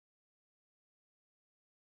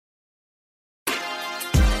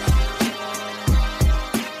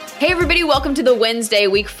Hey everybody, welcome to the Wednesday,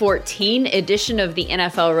 Week 14 edition of the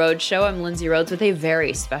NFL Roadshow. I'm Lindsay Rhodes with a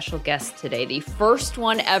very special guest today. The first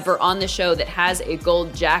one ever on the show that has a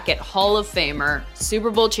gold jacket, Hall of Famer,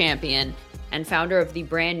 Super Bowl champion, and founder of the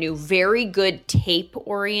brand new, very good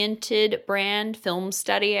tape-oriented brand, Film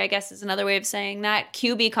Study, I guess is another way of saying that,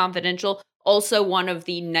 QB Confidential. Also one of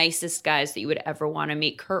the nicest guys that you would ever want to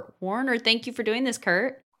meet, Kurt Warner. Thank you for doing this,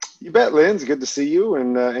 Kurt. You bet, Linz. Good to see you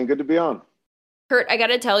and good to be on. Kurt, I got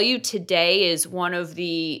to tell you, today is one of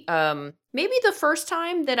the, maybe the first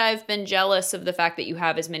time that I've been jealous of the fact that you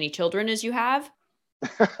have as many children as you have.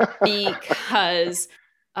 Because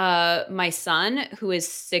my son, who is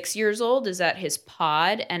 6 years old, is at his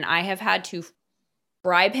pod, and I have had to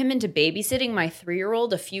bribe him into babysitting my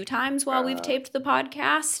 3-year-old a few times while we've taped the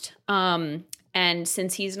podcast. And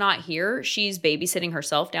since he's not here, she's babysitting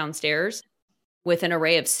herself downstairs with an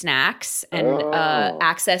array of snacks and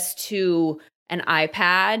access to an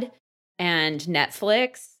iPad and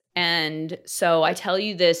Netflix. And so I tell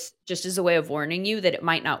you this just as a way of warning you that it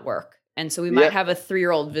might not work. And so we might have a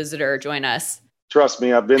 3-year-old visitor join us. Trust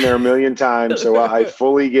me, I've been there a million times, so I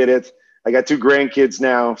fully get it. I got 2 grandkids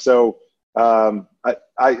now, so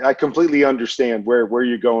I completely understand where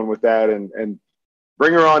you're going with that. And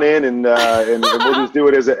bring her on in, and we'll just do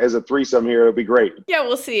it as a threesome here. It'll be great. Yeah,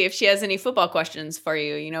 we'll see if she has any football questions for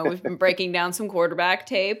you. You know, we've been breaking down some quarterback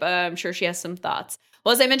tape. I'm sure she has some thoughts.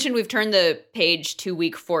 Well, as I mentioned, we've turned the page to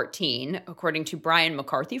week 14. According to Brian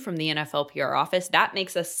McCarthy from the NFL PR office, that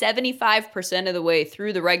makes us 75% of the way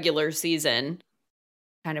through the regular season.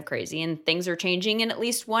 Kind of crazy. And things are changing in at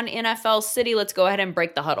least one NFL city. Let's go ahead and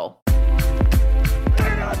break the huddle.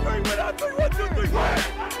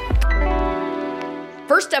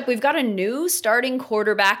 First up, we've got a new starting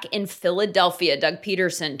quarterback in Philadelphia, Doug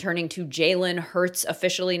Peterson, turning to Jalen Hurts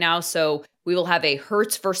officially now. So we will have a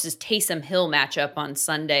Hurts versus Taysom Hill matchup on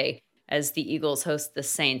Sunday as the Eagles host the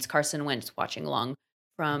Saints. Carson Wentz watching along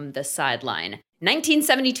from the sideline.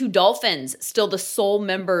 1972 Dolphins, still the sole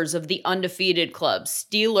members of the undefeated club.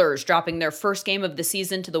 Steelers dropping their first game of the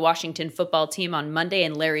season to the Washington football team on Monday,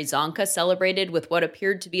 and Larry Zonka celebrated with what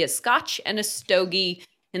appeared to be a scotch and a stogie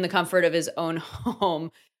in the comfort of his own home.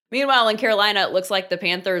 Meanwhile, in Carolina, it looks like the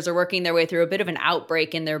Panthers are working their way through a bit of an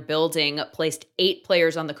outbreak in their building, placed 8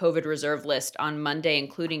 players on the COVID reserve list on Monday,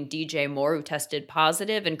 including DJ Moore, who tested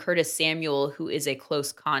positive, and Curtis Samuel, who is a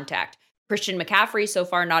close contact. Christian McCaffrey, so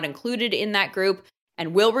far not included in that group,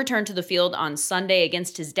 and will return to the field on Sunday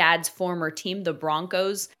against his dad's former team, the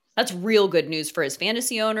Broncos. That's real good news for his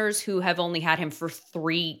fantasy owners, who have only had him for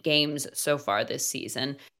 3 games so far this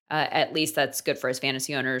season. At least that's good for his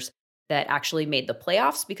fantasy owners that actually made the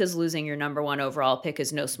playoffs, because losing your number 1 overall pick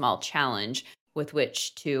is no small challenge with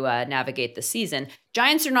which to navigate the season.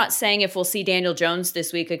 Giants are not saying if we'll see Daniel Jones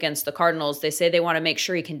this week against the Cardinals. They say they want to make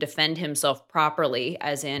sure he can defend himself properly,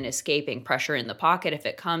 as in escaping pressure in the pocket if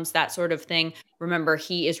it comes, that sort of thing. Remember,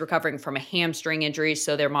 he is recovering from a hamstring injury,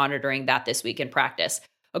 so they're monitoring that this week in practice.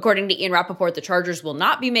 According to Ian Rappaport, the Chargers will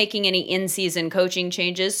not be making any in-season coaching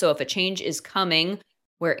changes, so if a change is coming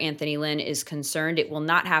where Anthony Lynn is concerned, it will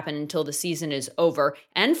not happen until the season is over.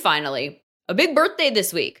 And finally, a big birthday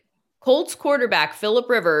this week. Colts quarterback Phillip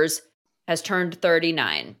Rivers has turned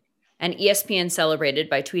 39. And ESPN celebrated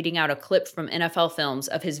by tweeting out a clip from NFL Films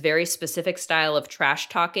of his very specific style of trash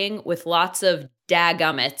talking with lots of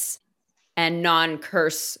dagummits and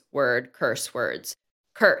non-curse words.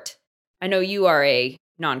 Kurt, I know you are a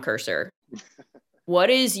non-curser.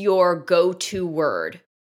 What is your go-to word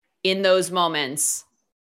in those moments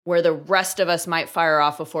where the rest of us might fire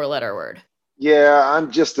off a 4-letter word? Yeah, I'm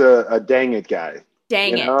just a dang it guy.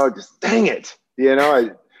 Dang it. Just dang it. I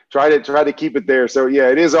try to keep it there. So yeah,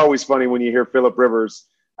 it is always funny when you hear Phillip Rivers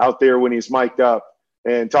out there when he's mic'd up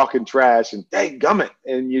and talking trash and dang gummit,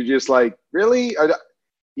 and you're just like, really?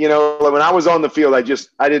 When I was on the field, I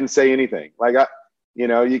didn't say anything. Like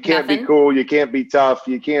you can't be cool, you can't be tough,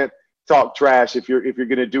 you can't talk trash if you're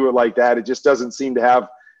going to do it like that. It just doesn't seem to have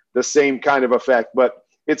the same kind of effect. But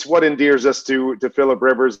it's what endears us to Phillip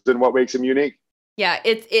Rivers and what makes him unique. Yeah,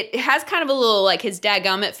 it has kind of a little, like, his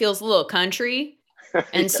dadgummit feels a little country.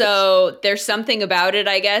 And yes. So there's something about it,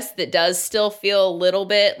 I guess, that does still feel a little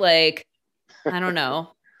bit like, I don't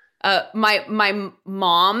know. My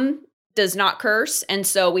mom does not curse. And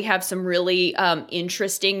so we have some really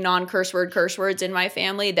interesting non-curse words in my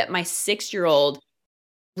family that my 6-year-old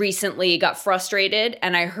recently got frustrated,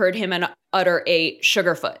 and I heard him utter a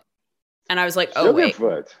sugarfoot. And I was like, oh, wait,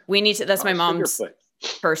 we need to, that's my mom's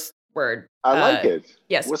first word. I like it.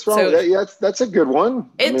 Yes. What's wrong with that? Yeah, that's a good one.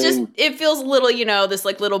 It feels a little, this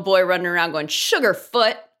like little boy running around going,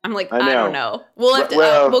 Sugarfoot. I'm like, I I don't know. We'll have to.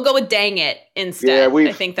 We'll go with dang it instead. Yeah,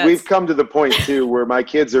 I think that's... we've come to the point too where my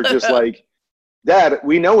kids are just like, Dad,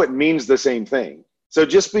 we know it means the same thing. So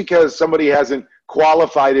just because somebody hasn't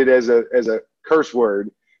qualified it as a curse word,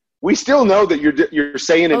 we still know that you're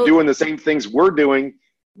saying and doing the same things we're doing,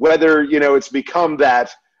 whether it's become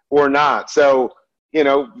that or not. So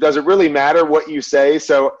does it really matter what you say?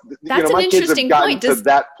 So that's my kids have gotten to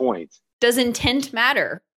that point. Does intent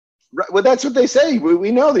matter? Right, well, that's what they say.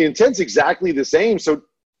 We know the intent's exactly the same. So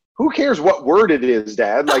who cares what word it is,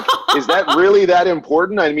 Dad? Like, is that really that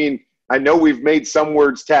important? I mean, I know we've made some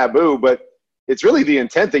words taboo, but it's really the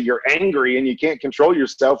intent that you're angry and you can't control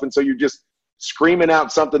yourself. And so you're just screaming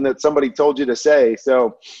out something that somebody told you to say.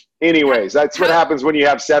 So anyways, that's what happens when you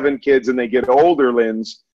have 7 kids and they get older,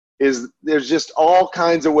 Linz, is there's just all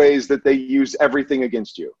kinds of ways that they use everything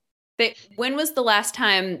against you. When was the last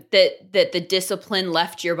time that the discipline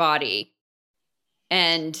left your body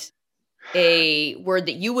and a word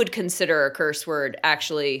that you would consider a curse word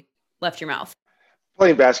actually left your mouth?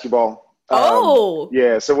 Playing basketball.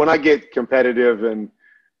 Yeah. So when I get competitive and,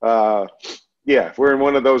 we're in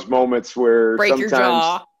one of those moments where break your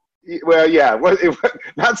jaw. Well, yeah,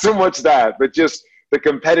 not so much that, but just the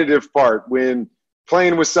competitive part when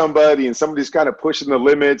playing with somebody and somebody's kind of pushing the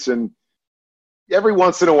limits, and every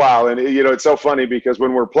once in a while, and it's so funny because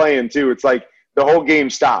when we're playing too, it's like the whole game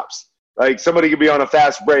stops. Like somebody could be on a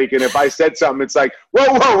fast break, and if I said something, it's like, whoa,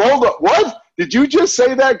 hold up, what? Did you just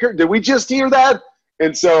say that? Did we just hear that?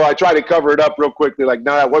 And so I try to cover it up real quickly, like,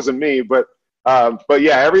 no, that wasn't me. But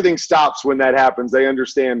yeah, everything stops when that happens. They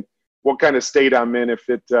understand what kind of state I'm in if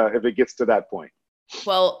it gets to that point.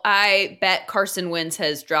 Well, I bet Carson Wentz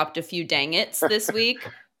has dropped a few dang it's this week.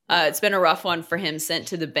 It's been a rough one for him, sent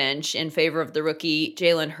to the bench in favor of the rookie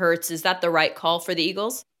Jalen Hurts. Is that the right call for the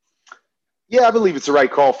Eagles? Yeah, I believe it's the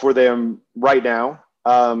right call for them right now.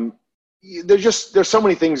 There's so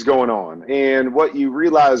many things going on, and what you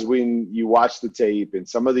realize when you watch the tape and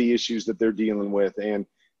some of the issues that they're dealing with, and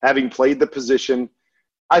having played the position,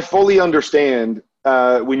 I fully understand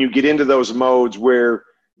when you get into those modes where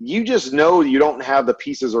you just know you don't have the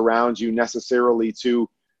pieces around you necessarily to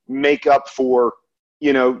make up for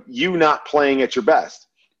you not playing at your best.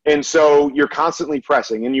 And so you're constantly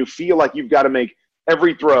pressing and you feel like you've got to make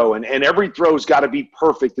every throw and every throw's got to be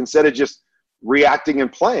perfect instead of just reacting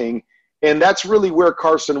and playing. And that's really where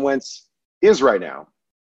Carson Wentz is right now.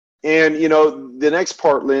 And, the next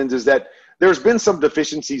part, Linz, is that there's been some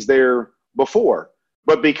deficiencies there before,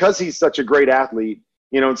 but because he's such a great athlete,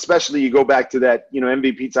 especially you go back to that,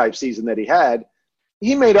 MVP type season that he had,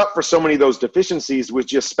 he made up for so many of those deficiencies with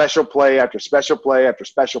just special play after special play after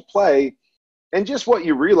special play. And just what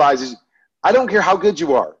you realize is, I don't care how good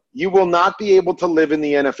you are, you will not be able to live in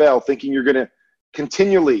the NFL thinking you're going to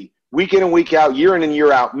continually, week in and week out, year in and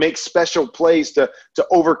year out, make special plays to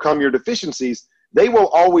overcome your deficiencies. They will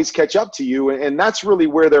always catch up to you. And that's really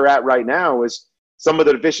where they're at right now, is some of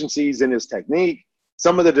the deficiencies in his technique,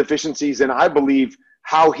 some of the deficiencies in, I believe,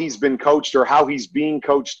 how he's been coached or how he's being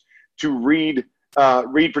coached to read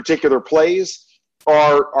particular plays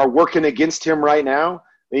are working against him right now.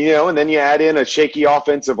 And then you add in a shaky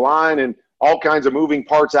offensive line and all kinds of moving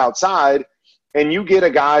parts outside, and you get a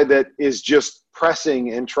guy that is just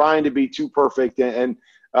pressing and trying to be too perfect, and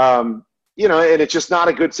it's just not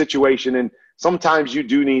a good situation. And sometimes you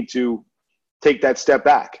do need to take that step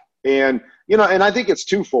back. And and I think it's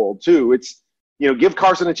twofold too. It's give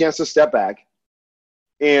Carson a chance to step back,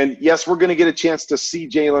 and yes, we're going to get a chance to see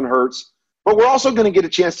Jalen Hurts, but we're also going to get a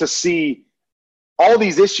chance to see all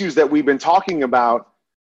these issues that we've been talking about.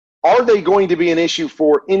 Are they going to be an issue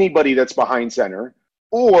for anybody that's behind center?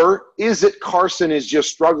 Or is it Carson is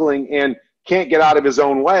just struggling and can't get out of his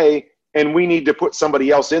own way, and we need to put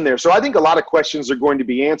somebody else in there? So I think a lot of questions are going to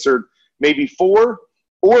be answered maybe for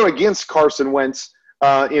or against Carson Wentz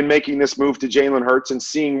in making this move to Jalen Hurts and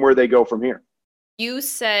seeing where they go from here. You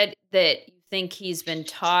said that you think he's been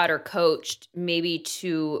taught or coached maybe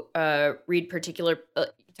to read particular you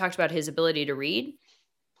talked about his ability to read.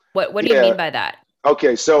 What do you mean by that?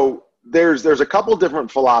 Okay, so there's a couple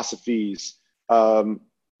different philosophies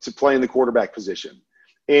to play in the quarterback position.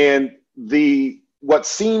 And what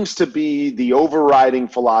seems to be the overriding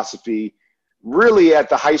philosophy really at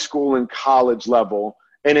the high school and college level,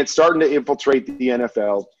 and it's starting to infiltrate the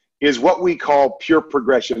NFL, is what we call pure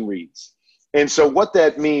progression reads. And so what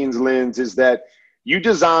that means, Linz, is that you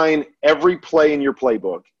design every play in your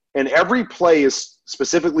playbook, and every play is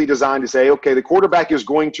specifically designed to say, okay, the quarterback is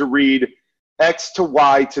going to read X to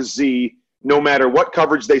Y to Z, no matter what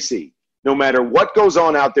coverage they see, no matter what goes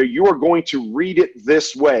on out there, you are going to read it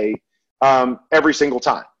this way every single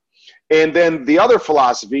time. And then the other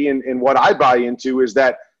philosophy and what I buy into is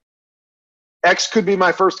that X could be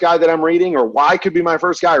my first guy that I'm reading, or Y could be my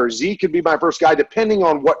first guy, or Z could be my first guy, depending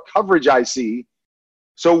on what coverage I see.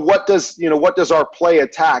 So what does our play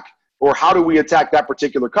attack, or how do we attack that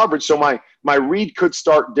particular coverage? So my read could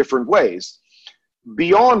start different ways.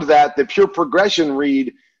 Beyond that, the pure progression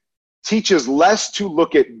read teaches less to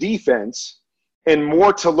look at defense and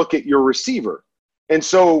more to look at your receiver. And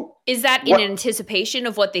so is that in anticipation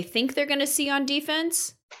of what they think they're going to see on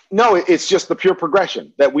defense? No, it's just the pure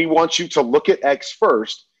progression that we want you to look at X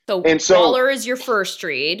first. So Waller is your first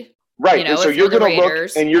read. Right. And so you're going to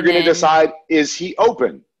look and you're going to decide, is he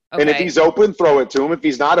open? Okay. And if he's open, throw it to him. If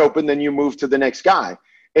he's not open, then you move to the next guy.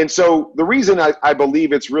 And so the reason I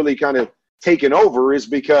believe it's really kind of taken over is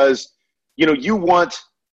because, you want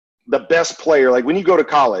the best player. Like when you go to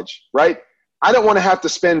college, right? I don't want to have to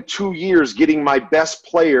spend 2 years getting my best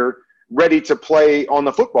player ready to play on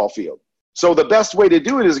the football field. So the best way to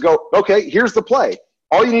do it is go, okay, here's the play.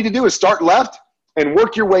 All you need to do is start left and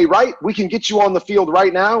work your way right. We can get you on the field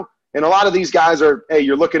right now. And a lot of these guys are, hey,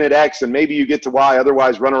 you're looking at X and maybe you get to Y,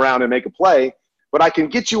 otherwise run around and make a play. But I can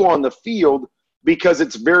get you on the field because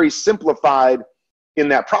it's very simplified in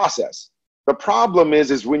that process. The problem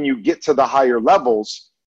is when you get to the higher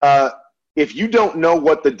levels, if you don't know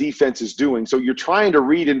what the defense is doing, so you're trying to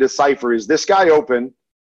read and decipher, is this guy open?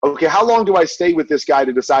 Okay, how long do I stay with this guy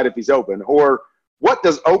to decide if he's open? Or what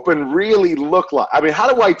does open really look like? I mean,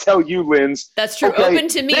 how do I tell you, Linz? That's true. Okay, open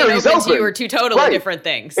to me and open to you are two totally different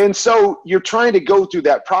things. And so you're trying to go through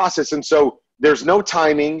that process. And so there's no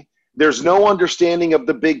timing. There's no understanding of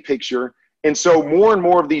the big picture. And so more and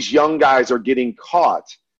more of these young guys are getting caught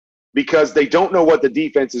because they don't know what the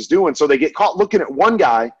defense is doing. So they get caught looking at one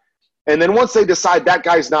guy. And then once they decide that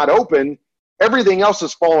guy's not open, everything else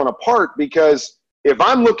is falling apart, because if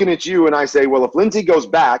I'm looking at you and I say, well, if Lindsey goes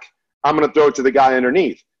back, I'm going to throw it to the guy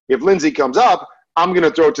underneath. If Lindsey comes up, I'm going to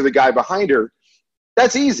throw it to the guy behind her.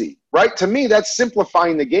 That's easy, right? To me, that's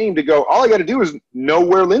simplifying the game to go, all I got to do is know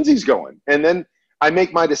where Lindsey's going, and then I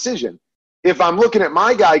make my decision. If I'm looking at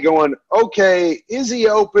my guy going, okay, is he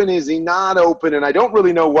open? Is he not open? And I don't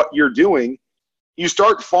really know what you're doing, you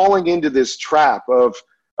start falling into this trap of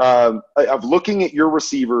looking at your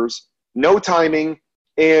receivers, no timing.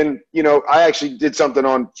 And, I actually did something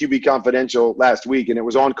on QB Confidential last week, and it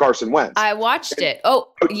was on Carson Wentz. I watched it.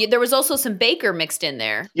 Oh, there was also some Baker mixed in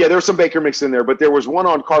there. Yeah, there was some Baker mixed in there, but there was one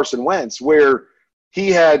on Carson Wentz where he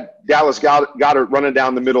had Dallas Goedert running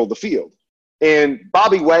down the middle of the field. And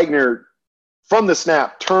Bobby Wagner, from the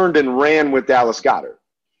snap, turned and ran with Dallas Goedert.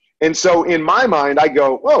 And so in my mind, I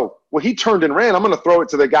go, whoa, well, he turned and ran. I'm going to throw it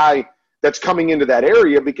to the guy that's coming into that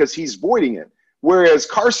area because he's voiding it. Whereas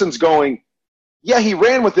Carson's going, yeah, he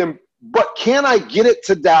ran with him, but can I get it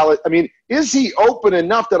to Dallas? I mean, is he open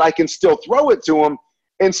enough that I can still throw it to him?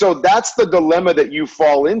 And so that's the dilemma that you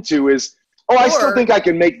fall into is, I still think I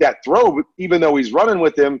can make that throw even though he's running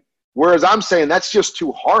with him. Whereas I'm saying that's just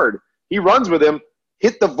too hard. He runs with him,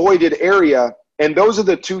 hit the voided area, and those are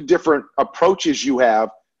the two different approaches you have.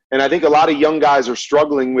 And I think a lot of young guys are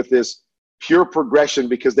struggling with this pure progression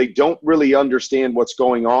because they don't really understand what's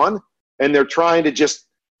going on, and they're trying to just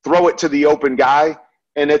throw it to the open guy.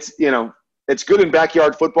 And it's good in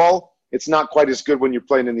backyard football. It's not quite as good when you're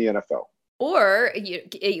playing in the NFL. Or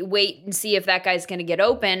you wait and see if that guy's going to get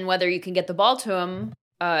open, whether you can get the ball to him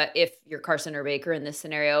if you're Carson or Baker in this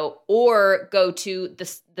scenario, or go to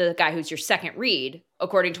the guy who's your second read,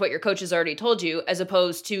 according to what your coach has already told you, as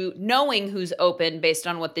opposed to knowing who's open based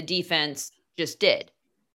on what the defense just did.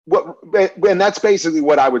 And that's basically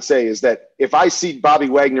what I would say is that if I see Bobby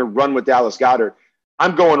Wagner run with Dallas Goedert,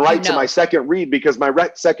 I'm going right to my second read because my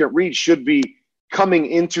second read should be coming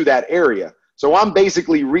into that area. So I'm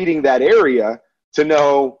basically reading that area to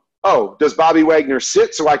know, does Bobby Wagner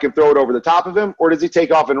sit so I can throw it over the top of him, or does he take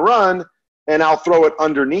off and run and I'll throw it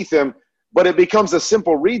underneath him? But it becomes a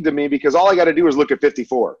simple read to me because all I got to do is look at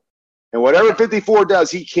 54. And whatever 54 does,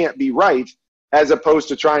 he can't be right, as opposed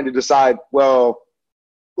to trying to decide, well,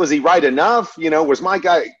 was he right enough? Was my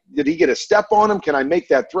guy, did he get a step on him? Can I make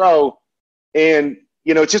that throw? And,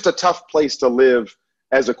 it's just a tough place to live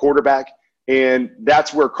as a quarterback. And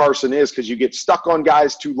that's where Carson is, because you get stuck on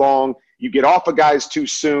guys too long. You get off of guys too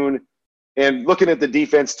soon. And looking at the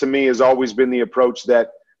defense, to me, has always been the approach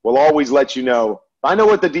that will always let you know, if I know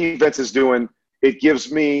what the defense is doing, it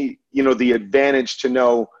gives me, the advantage to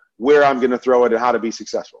know where I'm going to throw it and how to be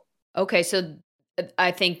successful. Okay, so I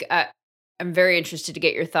think I'm very interested to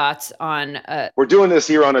get your thoughts on we're doing this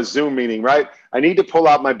here on a Zoom meeting, right? I need to pull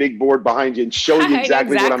out my big board behind you and show you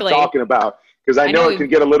exactly what I'm talking about, because I know it can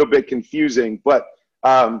get a little bit confusing. But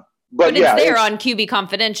But yeah, it's there on QB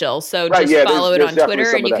Confidential. So right, just follow it on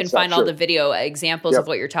Twitter and you can stuff, find all the video examples of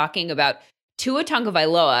what you're talking about. Tua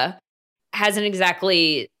Tagovailoa hasn't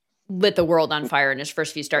exactly lit the world on fire in his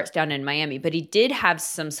first few starts down in Miami, but he did have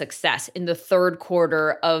some success in the third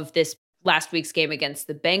quarter of this last week's game against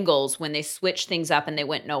the Bengals when they switched things up and they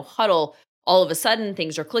went no huddle. All of a sudden,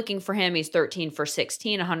 things are clicking for him. He's 13 for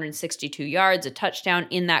 16, 162 yards, a touchdown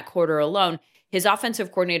in that quarter alone. His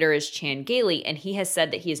offensive coordinator is Chan Gailey, and he has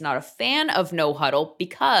said that he is not a fan of no huddle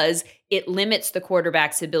because it limits the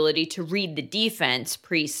quarterback's ability to read the defense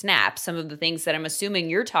pre-snap, some of the things that I'm assuming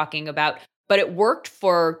you're talking about. But it worked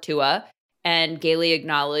for Tua, and Gailey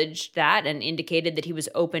acknowledged that and indicated that he was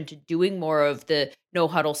open to doing more of the no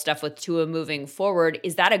huddle stuff with Tua moving forward.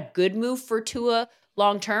 Is that a good move for Tua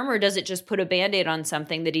long-term, or does it just put a Band-Aid on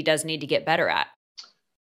something that he does need to get better at?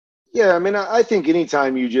 Yeah, I mean, I think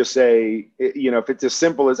anytime you just say, if it's as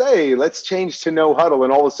simple as, hey, let's change to no huddle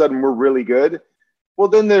and all of a sudden we're really good, well,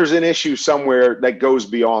 then there's an issue somewhere that goes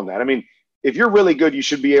beyond that. I mean, if you're really good, you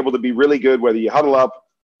should be able to be really good whether you huddle up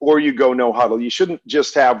or you go no huddle. You shouldn't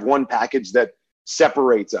just have one package that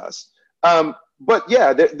separates us. But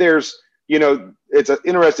yeah, there's, it's an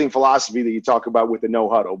interesting philosophy that you talk about with the no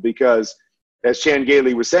huddle because as Chan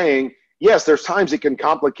Gailey was saying, yes, there's times it can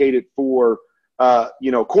complicate it for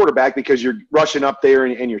quarterback because you're rushing up there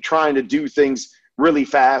and you're trying to do things really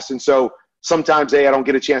fast. And so sometimes, I don't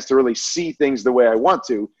get a chance to really see things the way I want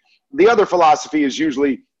to. The other philosophy is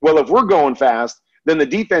usually, well, if we're going fast, then the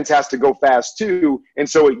defense has to go fast too. And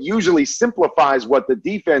so it usually simplifies what the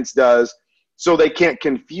defense does so they can't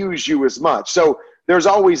confuse you as much. So there's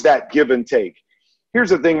always that give and take. Here's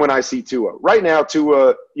the thing when I see Tua. Right now,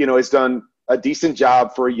 Tua, has done a decent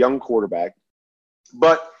job for a young quarterback.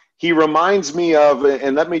 But he reminds me of,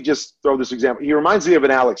 and let me just throw this example, he reminds me of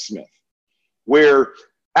an Alex Smith, where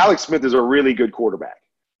Alex Smith is a really good quarterback.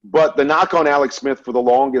 But the knock on Alex Smith for the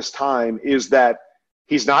longest time is that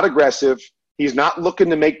he's not aggressive. He's not looking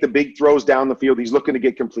to make the big throws down the field. He's looking to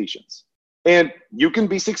get completions. And you can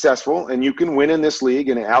be successful and you can win in this league.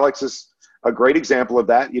 And Alex is a great example of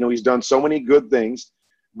that. He's done so many good things.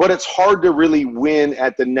 But it's hard to really win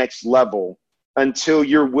at the next level until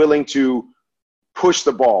you're willing to push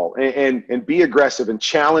the ball and be aggressive and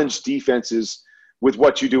challenge defenses with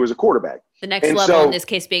what you do as a quarterback. The next level in this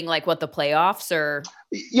case being like what, the playoffs or?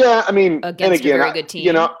 Yeah, I mean, against a very good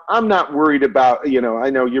team. I'm not worried about, I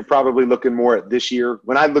know you're probably looking more at this year.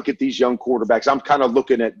 When I look at these young quarterbacks, I'm kind of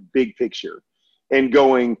looking at big picture and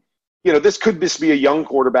going, this could just be a young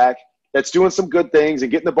quarterback that's doing some good things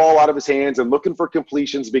and getting the ball out of his hands and looking for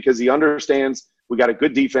completions because he understands we got a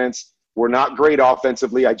good defense. We're not great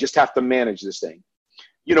offensively. I just have to manage this thing.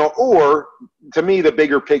 Or to me, the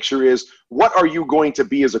bigger picture is what are you going to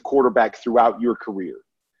be as a quarterback throughout your career,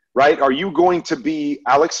 right? Are you going to be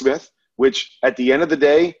Alex Smith, which at the end of the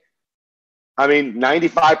day,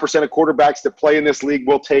 95% of quarterbacks that play in this league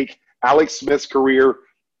will take Alex Smith's career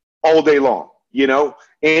all day long.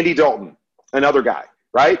 Andy Dalton, another guy,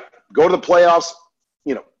 right? Go to the playoffs,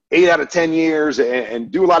 8 out of 10 years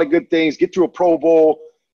and do a lot of good things, get to a Pro Bowl,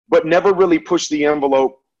 but never really push the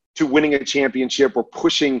envelope to winning a championship or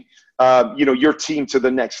pushing, your team to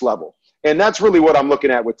the next level. And that's really what I'm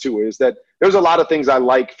looking at with Tua is that there's a lot of things I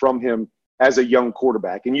like from him as a young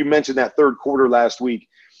quarterback. And you mentioned that third quarter last week.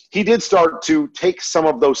 He did start to take some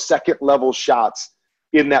of those second-level shots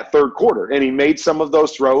in that third quarter, and he made some of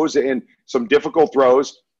those throws and some difficult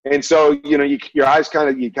throws. And so, your eyes kind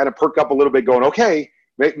of perk up a little bit going, okay,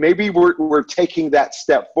 maybe we're taking that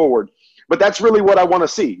step forward. But that's really what I want to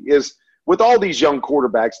see is with all these young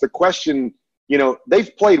quarterbacks, the question,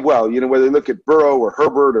 they've played well, whether they look at Burrow or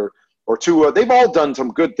Herbert or Tua, they've all done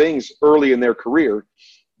some good things early in their career.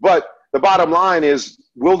 But the bottom line is,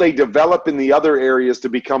 will they develop in the other areas to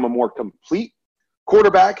become a more complete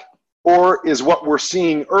quarterback? Or is what we're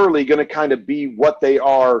seeing early going to kind of be what they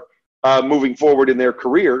are moving forward in their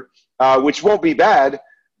career, which won't be bad,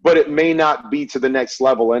 but it may not be to the next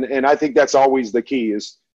level. And I think that's always the key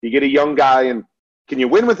is you get a young guy and can you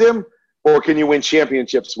win with him or can you win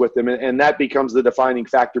championships with him? And that becomes the defining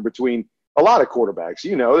factor between a lot of quarterbacks.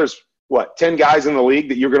 There's 10 guys in the league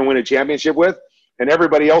that you're going to win a championship with and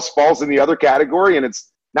everybody else falls in the other category and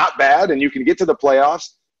it's not bad and you can get to the playoffs.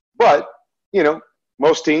 But,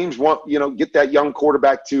 most teams want, get that young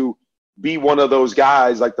quarterback to be one of those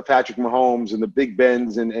guys like the Patrick Mahomes and the Big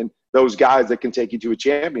Bens and those guys that can take you to a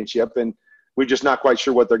championship. And we're just not quite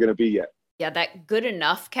sure what they're going to be yet. Yeah, that good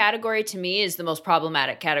enough category to me is the most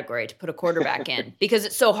problematic category to put a quarterback in because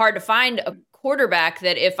it's so hard to find a quarterback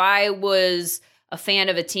that if I was a fan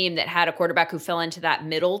of a team that had a quarterback who fell into that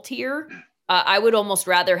middle tier, I would almost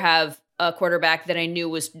rather have a quarterback that I knew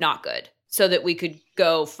was not good so that we could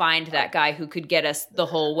go find that guy who could get us the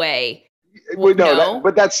whole way. Well, no.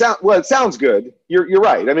 It sounds good. You're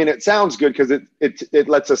right. I mean, it sounds good because it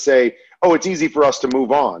lets us say, oh, it's easy for us to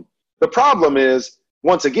move on. The problem is,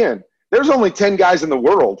 once again, there's only 10 guys in the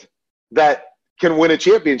world that can win a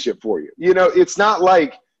championship for you. It's not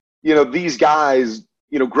like, these guys,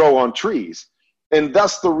 grow on trees. And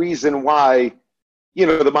that's the reason why,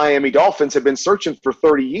 the Miami Dolphins have been searching for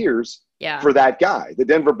 30 years for that guy. The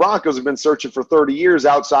Denver Broncos have been searching for 30 years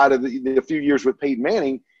outside of the few years with Peyton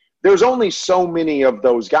Manning. There's only so many of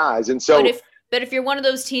those guys. And so, but if you're one of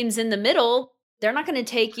those teams in the middle, they're not going to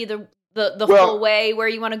take you the full way where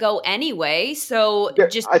you want to go anyway. So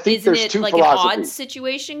I think isn't it like an odd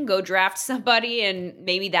situation? Go draft somebody and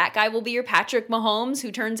maybe that guy will be your Patrick Mahomes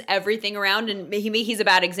who turns everything around. And maybe he's a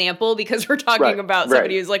bad example because we're talking about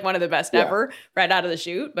somebody who's like one of the best ever right out of the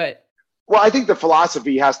chute. But I think the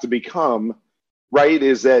philosophy has to become,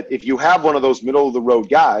 is that if you have one of those middle of the road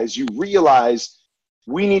guys, you realize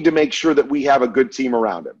we need to make sure that we have a good team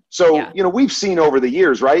around him. So, we've seen over the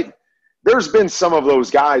years, there's been some of those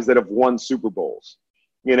guys that have won Super Bowls.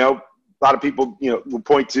 A lot of people, will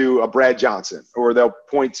point to a Brad Johnson or they'll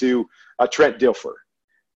point to a Trent Dilfer.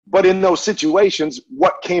 But in those situations,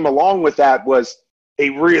 what came along with that was a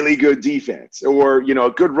really good defense or, a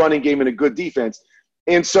good running game and a good defense.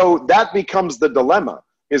 And so that becomes the dilemma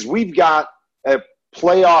is we've got a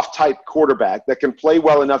playoff type quarterback that can play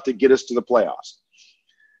well enough to get us to the playoffs.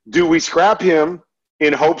 Do we scrap him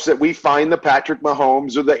in hopes that we find the Patrick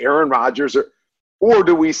Mahomes or the Aaron Rodgers, or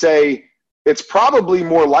do we say it's probably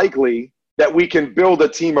more likely that we can build a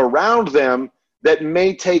team around them that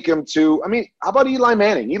may take him to, how about Eli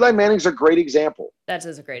Manning? Eli Manning's a great example. That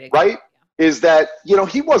is a great example. Right? Yeah. Is that,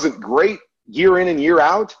 he wasn't great year in and year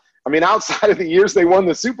out. Outside of the years they won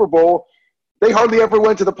the Super Bowl, they hardly ever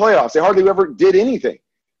went to the playoffs. They hardly ever did anything.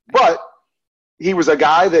 But he was a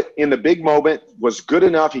guy that in the big moment was good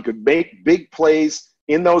enough. He could make big plays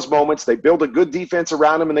in those moments. They built a good defense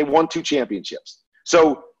around him, and they won 2 championships.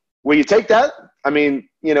 So will you take that?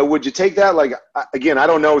 Would you take that? Like, again, I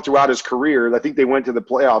don't know throughout his career. I think they went to the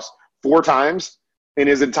playoffs 4 times in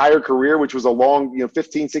his entire career, which was a long,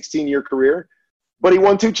 15, 16-year career. But he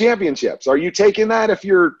won 2 championships. Are you taking that if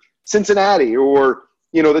you're Cincinnati or,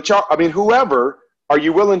 whoever? Are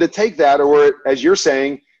you willing to take that? Or as you're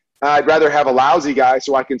saying, I'd rather have a lousy guy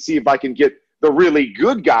so I can see if I can get the really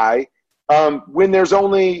good guy when there's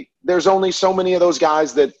only so many of those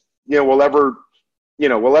guys that, will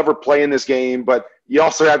ever play in this game. But you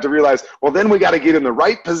also have to realize, well, then we got to get in the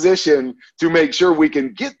right position to make sure we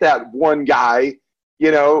can get that one guy,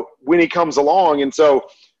 when he comes along. And so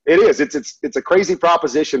it's a crazy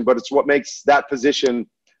proposition, but it's what makes that position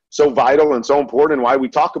so vital and so important and why we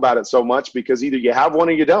talk about it so much, because either you have one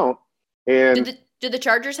or you don't. And do the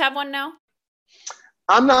Chargers have one now?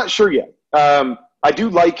 I'm not sure yet. I do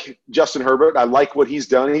like Justin Herbert. I like what he's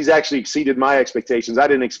done. He's actually exceeded my expectations. I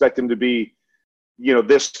didn't expect him to be,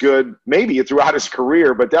 this good maybe throughout his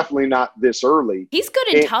career, but definitely not this early. He's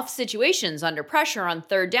good in tough situations, under pressure, on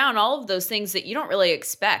third down, all of those things that you don't really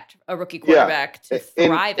expect a rookie quarterback to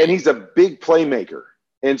thrive in. And he's a big playmaker.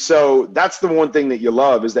 And so that's the one thing that you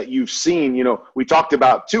love is that you've seen, we talked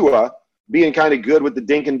about Tua being kind of good with the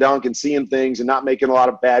dink and dunk and seeing things and not making a lot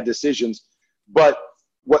of bad decisions. But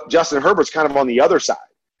what Justin Herbert's kind of on the other side,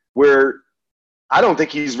 where I don't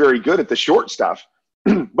think he's very good at the short stuff,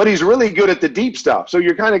 but he's really good at the deep stuff. So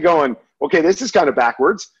you're kind of going, okay, this is kind of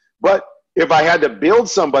backwards. But if I had to build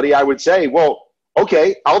somebody, I would say, well,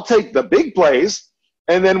 okay, I'll take the big plays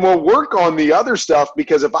and then we'll work on the other stuff,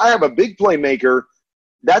 because if I have a big playmaker,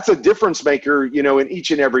 that's a difference maker, in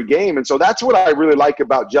each and every game. And so that's what I really like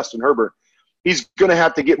about Justin Herbert. He's going to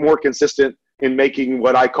have to get more consistent in making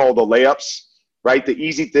what I call the layups, right? The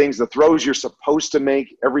easy things, the throws you're supposed to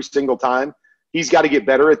make every single time. He's got to get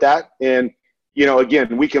better at that. And,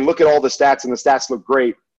 again, we can look at all the stats and the stats look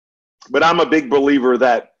great, but I'm a big believer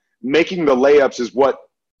that making the layups is what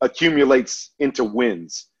accumulates into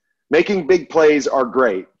wins. Making big plays are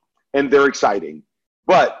great and they're exciting,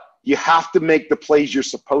 but you have to make the plays you're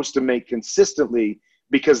supposed to make consistently,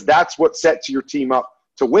 because that's what sets your team up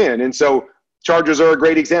to win. And so Chargers are a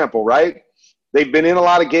great example, right? They've been in a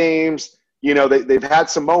lot of games, they've had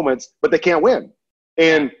some moments, but they can't win.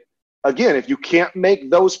 And again, if you can't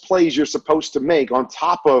make those plays you're supposed to make on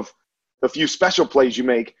top of the few special plays you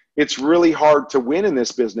make, it's really hard to win in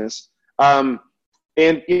this business. And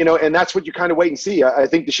that's what you kind of wait and see. I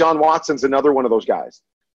think Deshaun Watson's another one of those guys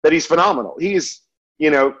that he's phenomenal. He's,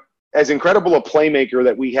 as incredible a playmaker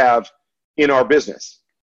that we have in our business,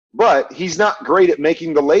 but he's not great at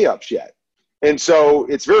making the layups yet. And so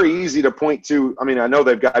it's very easy to point to, I mean, I know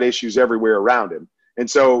they've got issues everywhere around him. And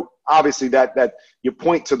so obviously that you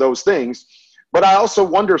point to those things. But I also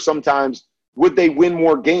wonder sometimes, would they win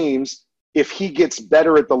more games if he gets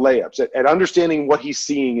better at the layups, at understanding what he's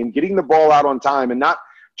seeing and getting the ball out on time and not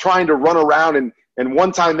trying to run around and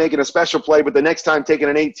one time making a special play, but the next time taking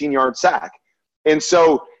an 18-yard sack. And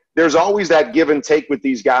so there's always that give and take with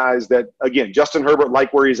these guys that, again, Justin Herbert,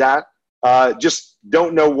 like where he's at, just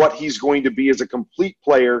don't know what he's going to be as a complete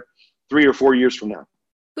player 3 or 4 years from now.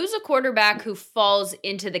 Who's a quarterback who falls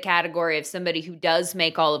into the category of somebody who does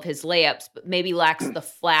make all of his layups, but maybe lacks the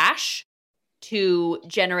flash to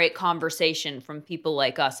generate conversation from people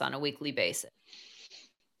like us on a weekly basis?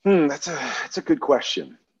 That's a good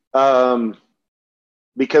question.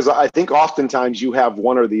 Because I think oftentimes you have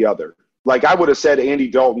one or the other. Like I would have said Andy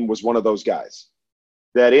Dalton was one of those guys.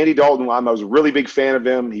 That Andy Dalton, I was a really big fan of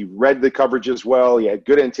him. He read the coverages well. He had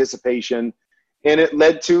good anticipation. And it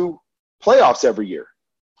led to playoffs every year,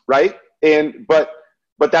 right? But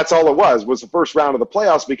that's all it was the first round of the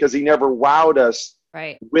playoffs because he never wowed us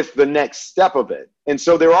with the next step of it. And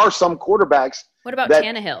so there are some quarterbacks. What about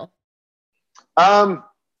Tannehill?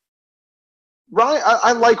 Ryan,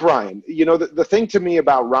 I like Ryan. You know, the thing to me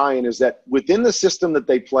about Ryan is that within the system that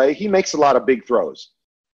they play, he makes a lot of big throws.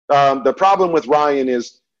 The problem with Ryan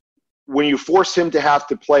is when you force him to have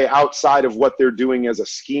to play outside of what they're doing as a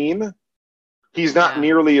scheme, he's not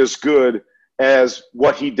nearly as good as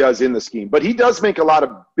what he does in the scheme. But he does make a lot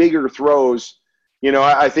of bigger throws. You know,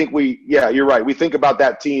 I think you're right. We think about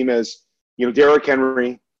that team as, you know, Derrick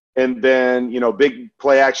Henry and then, you know, big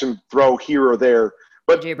play action throw here or there.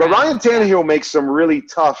 But Ryan Tannehill makes some really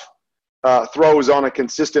tough throws on a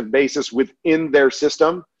consistent basis within their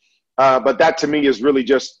system. But that to me is really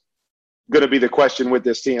just going to be the question with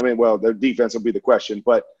this team. I mean, well, their defense will be the question.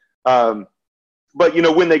 But you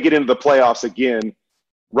know, when they get into the playoffs again,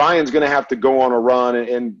 Ryan's going to have to go on a run,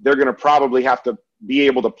 and they're going to probably have to be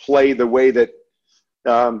able to play the way that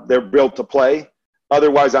they're built to play.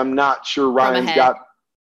 Otherwise, I'm not sure Ryan's got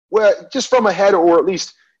 – just from ahead or at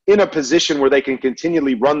least in a position where they can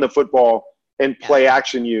continually run the football and play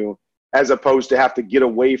action you, as opposed to have to get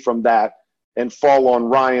away from that and fall on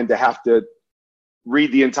Ryan to have to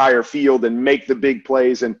read the entire field and make the big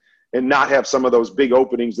plays and not have some of those big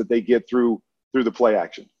openings that they get through the play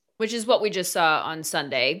action. Which is what we just saw on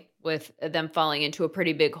Sunday with them falling into a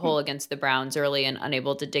pretty big hole against the Browns early and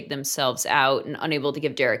unable to dig themselves out and unable to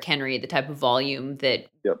give Derrick Henry the type of volume that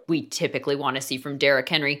we typically want to see from Derrick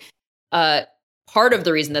Henry. Part of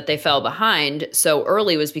the reason that they fell behind so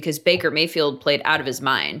early was because Baker Mayfield played out of his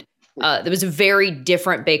mind. There was a very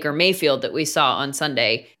different Baker Mayfield that we saw on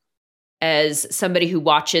Sunday. As somebody who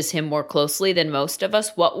watches him more closely than most of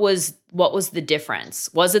us, what was the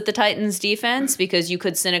difference? Was it the Titans defense? Because you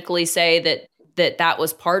could cynically say that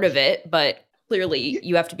was part of it, but clearly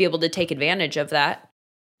you have to be able to take advantage of that.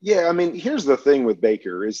 Yeah, I mean, here's the thing with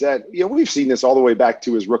Baker is that, you know, we've seen this all the way back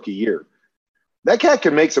to his rookie year. That cat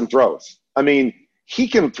can make some throws. I mean, he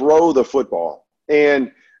can throw the football.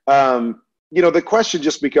 And, you know, the question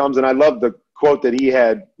just becomes, and I love the quote that he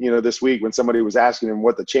had, you know, this week when somebody was asking him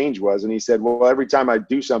what the change was. And he said, well, every time I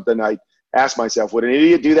do something, I ask myself, would an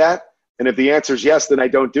idiot do that? And if the answer is yes, then I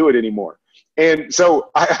don't do it anymore. And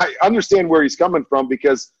so I understand where he's coming from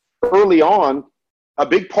because early on, a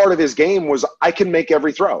big part of his game was I can make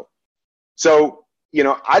every throw. So, you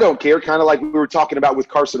know, I don't care, kind of like we were talking about with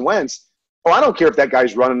Carson Wentz. Oh, I don't care if that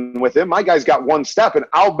guy's running with him. My guy's got one step, and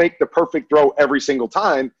I'll make the perfect throw every single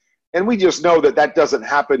time. And we just know that doesn't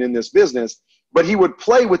happen in this business. But he would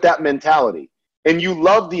play with that mentality. And you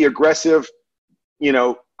love the aggressive, you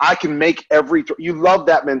know, I can make every – you love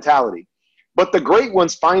that mentality. But the great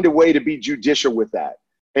ones find a way to be judicial with that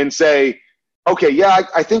and say, okay, yeah,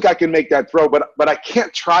 I think I can make that throw, but I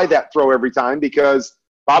can't try that throw every time because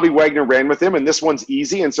Bobby Wagner ran with him, and this one's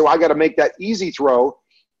easy, and so I got to make that easy throw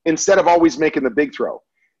instead of always making the big throw.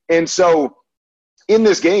 And so in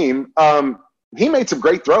this game, he made some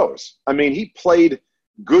great throws. I mean, he played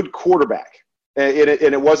good quarterback. And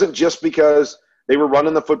it wasn't just because they were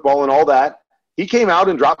running the football and all that. He came out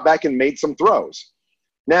and dropped back and made some throws.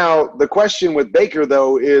 Now, the question with Baker,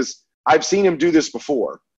 though, is I've seen him do this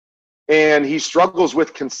before. And he struggles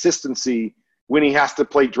with consistency when he has to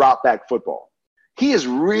play drop back football. He is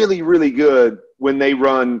really, really good when they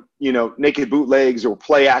run, you know, naked bootlegs or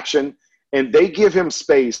play action, and they give him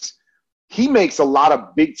space. He makes a lot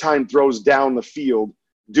of big-time throws down the field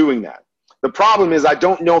doing that. The problem is I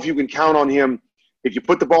don't know if you can count on him if you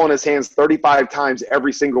put the ball in his hands 35 times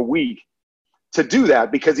every single week to do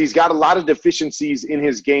that because he's got a lot of deficiencies in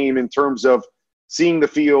his game in terms of seeing the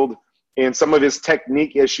field and some of his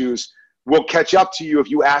technique issues will catch up to you if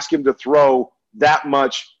you ask him to throw that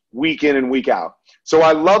much week in and week out. So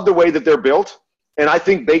I love the way that they're built, and I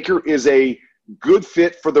think Baker is a good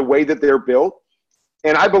fit for the way that they're built.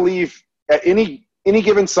 And I believe at any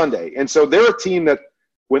given Sunday, and so they're a team that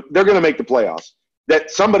when they're going to make the playoffs,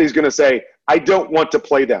 that somebody's going to say, I don't want to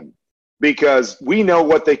play them because we know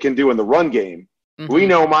what they can do in the run game. Mm-hmm. We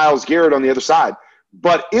know Myles Garrett on the other side.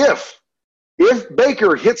 But if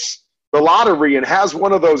Baker hits the lottery and has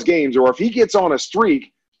one of those games, or if he gets on a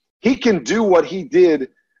streak, he can do what he did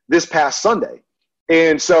this past Sunday.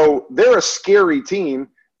 And so they're a scary team.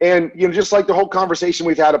 And, just like the whole conversation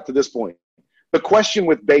we've had up to this point, the question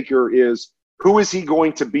with Baker is, who is he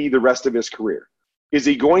going to be the rest of his career? Is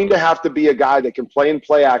he going to have to be a guy that can play in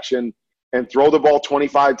play action and throw the ball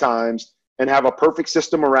 25 times and have a perfect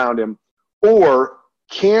system around him? Or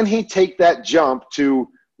can he take that jump to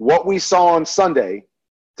what we saw on Sunday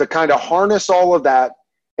to kind of harness all of that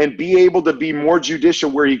and be able to be more judicial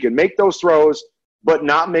where he can make those throws but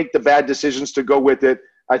not make the bad decisions to go with it?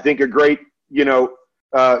 I think a great,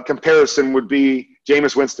 comparison would be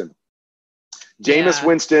Jameis Winston. Jameis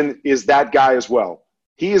Winston is that guy as well.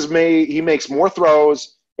 He makes more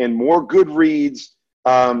throws and more good reads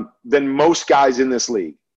than most guys in this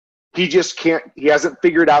league. He just can't. He hasn't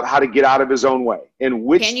figured out how to get out of his own way. And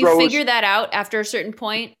can you figure that out after a certain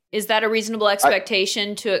point? Is that a reasonable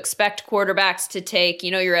expectation to expect quarterbacks to take?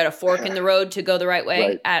 You're at a fork in the road to go the right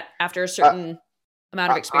way after a certain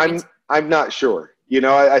amount of experience. I'm not sure.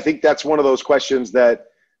 I think that's one of those questions that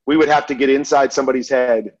we would have to get inside somebody's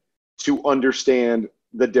head to understand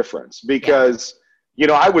the difference. Because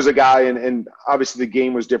I was a guy, and obviously the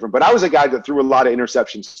game was different, but I was a guy that threw a lot of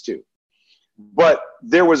interceptions too. But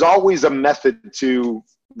there was always a method to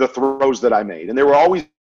the throws that I made. And there were always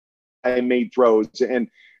I made throws. And,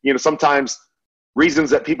 sometimes reasons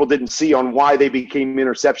that people didn't see on why they became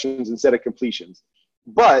interceptions instead of completions.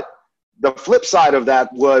 But the flip side of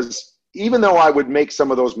that was, even though I would make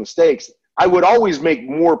some of those mistakes, I would always make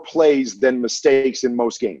more plays than mistakes in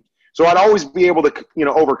most games. So I'd always be able to,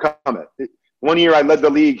 overcome it. One year I led the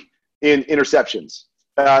league in interceptions.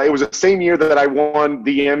 It was the same year that I won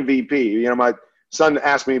the MVP. My son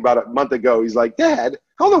asked me about a month ago. He's like, Dad,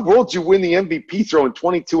 how in the world did you win the MVP throwing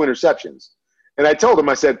 22 interceptions? And I told him,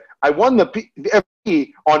 I said, I won the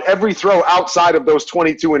MVP on every throw outside of those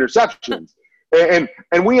 22 interceptions. And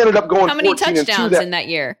we ended up going 14 and 2. How many touchdowns in that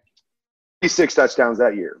year? 36 touchdowns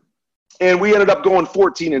that year. And we ended up going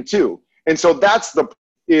 14 and 2. And so I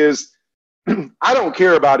don't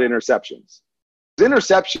care about interceptions.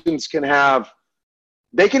 Interceptions can have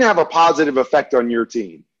a positive effect on your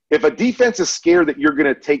team. If a defense is scared that you're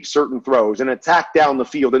going to take certain throws and attack down the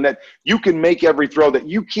field and that you can make every throw, that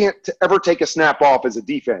you can't ever take a snap off as a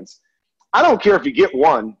defense, I don't care if you get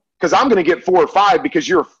one, because I'm going to get 4 or 5 because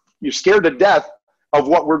you're scared to death of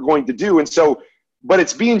what we're going to do. And so, but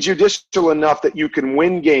it's being judicial enough that you can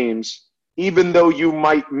win games even though you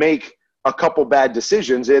might make a couple bad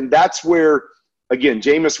decisions. And that's where, again,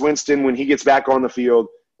 Jameis Winston, when he gets back on the field,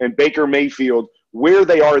 and Baker Mayfield, where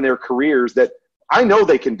they are in their careers, that I know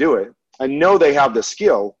they can do it. I know they have the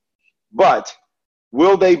skill, but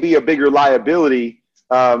will they be a bigger liability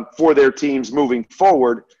for their teams moving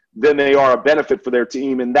forward than they are a benefit for their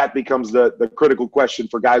team? And that becomes the critical question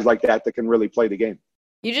for guys like that can really play the game.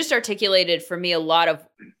 You just articulated for me a lot of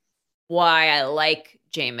why I like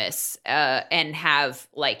Jameis and have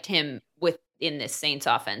liked him in this Saints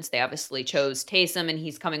offense. They obviously chose Taysom, and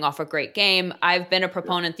he's coming off a great game. I've been a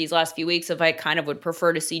proponent these last few weeks of I kind of would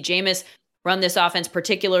prefer to see Jameis run this offense,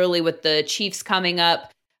 particularly with the Chiefs coming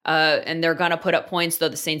up, and they're going to put up points, though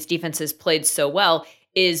the Saints defense has played so well,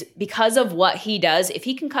 is because of what he does. If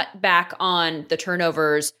he can cut back on the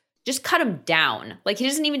turnovers, just cut them down. Like, he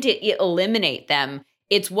doesn't even eliminate them.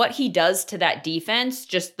 It's what he does to that defense,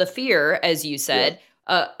 just the fear, as you said,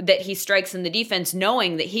 that he strikes in the defense,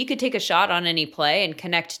 knowing that he could take a shot on any play and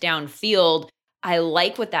connect downfield. I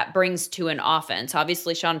like what that brings to an offense.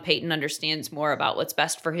 Obviously, Sean Payton understands more about what's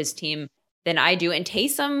best for his team than I do. And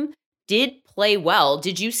Taysom did play well.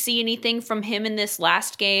 Did you see anything from him in this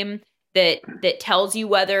last game that tells you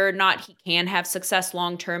whether or not he can have success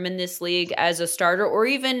long-term in this league as a starter, or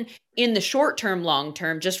even in the short-term,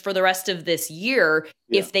 long-term, just for the rest of this year,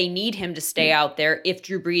 if they need him to stay out there, if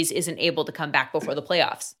Drew Brees isn't able to come back before the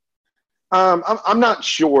playoffs? I'm not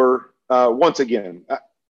sure, once again,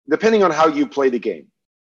 depending on how you play the game.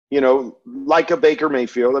 Like a Baker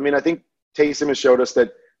Mayfield, I think Taysom has showed us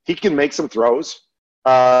that he can make some throws.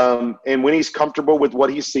 And when he's comfortable with what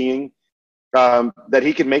he's seeing, that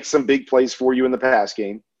he can make some big plays for you in the pass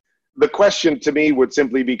game. The question to me would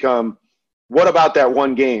simply become, what about that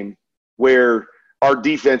one game where our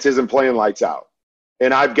defense isn't playing lights out.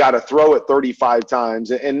 And I've got to throw it 35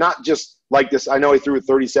 times, and not just like this. I know he threw it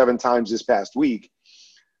 37 times this past week,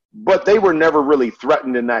 but they were never really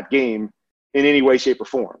threatened in that game in any way, shape, or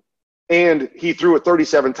form. And he threw it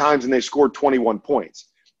 37 times and they scored 21 points.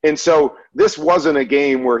 And so this wasn't a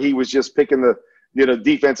game where he was just picking the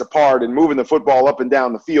defense apart and moving the football up and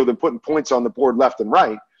down the field and putting points on the board left and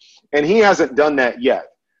right. And he hasn't done that yet.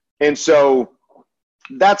 And so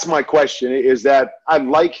that's my question, is that I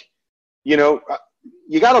like,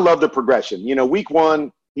 you got to love the progression. Week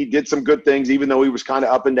 1, he did some good things, even though he was kind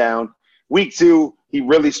of up and down. Week 2, he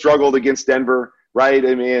really struggled against Denver, right?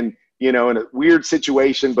 I mean, in a weird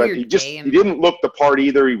situation, but he didn't look the part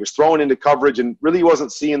either. He was throwing into coverage and really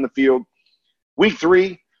wasn't seeing the field. Week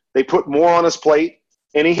 3, they put more on his plate,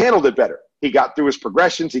 and he handled it better. He got through his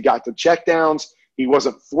progressions. He got the checkdowns. He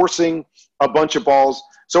wasn't forcing a bunch of balls.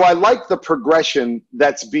 So I like the progression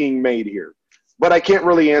that's being made here. But I can't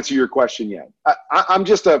really answer your question yet.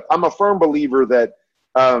 I'm a firm believer that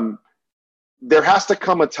there has to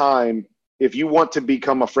come a time, if you want to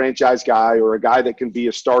become a franchise guy or a guy that can be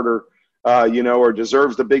a starter, or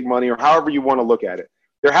deserves the big money, or however you want to look at it,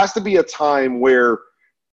 there has to be a time where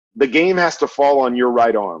the game has to fall on your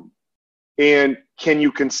right arm. And can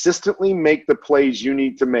you consistently make the plays you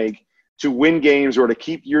need to make to win games or to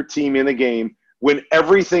keep your team in a game when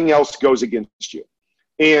everything else goes against you?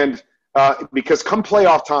 And because come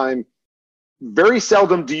playoff time, very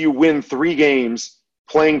seldom do you win 3 games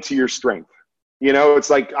playing to your strength. It's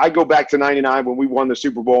like I go back to 99 when we won the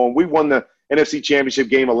Super Bowl, and we won the NFC Championship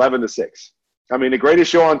game 11-6. I mean, the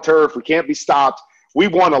greatest show on turf. We can't be stopped. We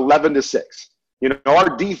won 11-6.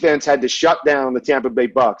 Our defense had to shut down the Tampa Bay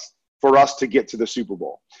Bucks for us to get to the Super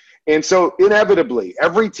Bowl. And so inevitably,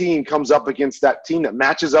 every team comes up against that team that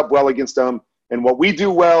matches up well against them. And what we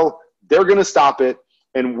do well, they're going to stop it,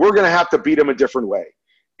 and we're going to have to beat them a different way.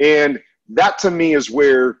 And that, to me, is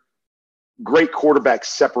where great quarterbacks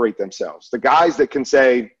separate themselves. The guys that can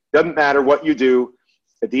say, doesn't matter what you do,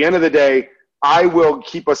 at the end of the day, I will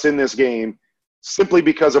keep us in this game simply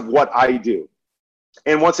because of what I do.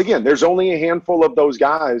 And once again, there's only a handful of those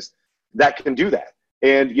guys that can do that.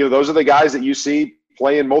 And, those are the guys that you see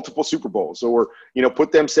playing multiple Super Bowls or,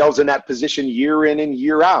 put themselves in that position year in and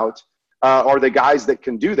year out, are the guys that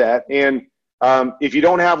can do that. And if you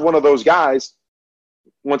don't have one of those guys,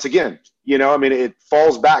 once again, it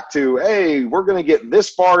falls back to, hey, we're going to get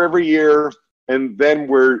this far every year, and then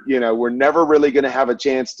we're never really going to have a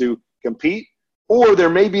chance to compete. Or there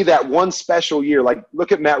may be that one special year, like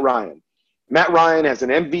look at Matt Ryan. Matt Ryan has an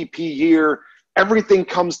MVP year. Everything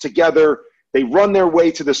comes together. They run their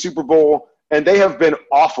way to the Super Bowl, and they have been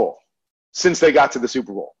awful since they got to the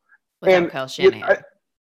Super Bowl. Without Kyle Shanahan.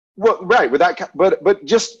 But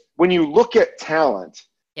just when you look at talent,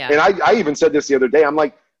 yeah. And I even said this the other day, I'm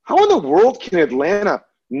like, how in the world can Atlanta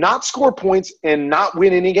not score points and not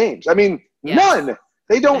win any games? I mean, none.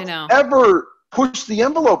 They don't ever push the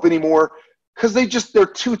envelope anymore because they're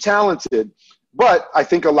too talented. But I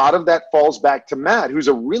think a lot of that falls back to Matt, who's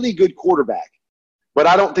a really good quarterback. But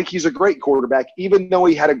I don't think he's a great quarterback, even though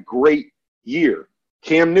he had a great year.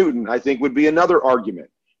 Cam Newton, I think, would be another argument,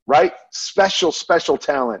 right? Special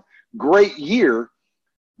talent. Great year.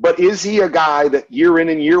 But is he a guy that year in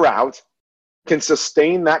and year out can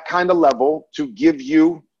sustain that kind of level to give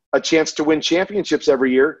you a chance to win championships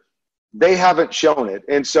every year? They haven't shown it.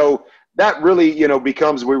 And so that really,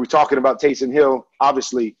 becomes, we were talking about Taysom Hill,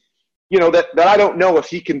 obviously, that I don't know if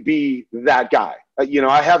he can be that guy.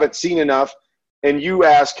 I haven't seen enough. And you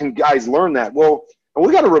ask, can guys learn that? Well, and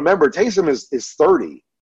we got to remember, Taysom is 30.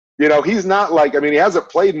 He's not like, he hasn't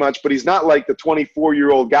played much, but he's not like the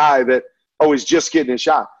 24-year-old guy that, is just getting a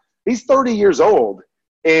shot. He's 30 years old.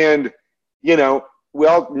 And,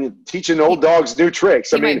 teaching old dogs new tricks.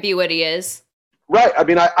 He might be what he is. Right.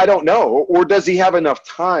 I don't know. Or does he have enough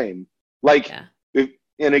time?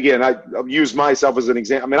 And again, I'll use myself as an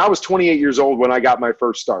example. I was 28 years old when I got my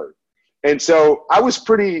first start. And so I was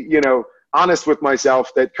pretty, honest with myself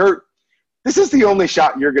that, Kurt, this is the only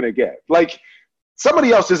shot you're going to get. Like,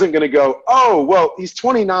 somebody else isn't going to go, oh, well, he's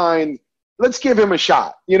 29. Let's give him a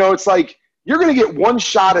shot. It's like you're going to get one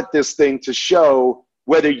shot at this thing to show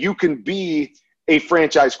whether you can be a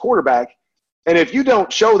franchise quarterback. And if you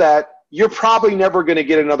don't show that, you're probably never going to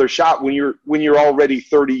get another shot when you're already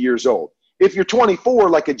 30 years old. If you're 24,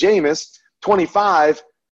 like a Jameis, 25,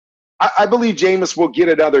 I believe Jameis will get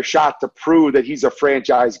another shot to prove that he's a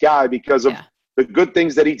franchise guy because of the good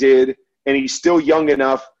things that he did, and he's still young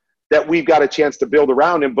enough that we've got a chance to build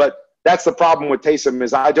around him. But that's the problem with Taysom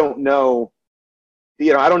is I don't know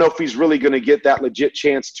if he's really going to get that legit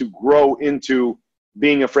chance to grow into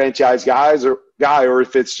being a franchise guy, or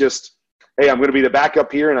if it's just, hey, I'm going to be the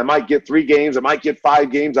backup here and I might get 3 games, I might get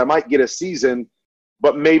 5 games, I might get a season,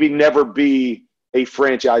 but maybe never be a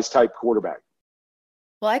franchise-type quarterback.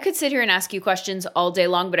 Well, I could sit here and ask you questions all day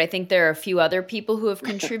long, but I think there are a few other people who have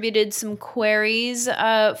contributed some queries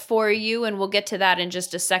for you, and we'll get to that in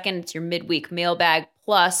just a second. It's your midweek mailbag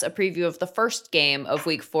plus a preview of the first game of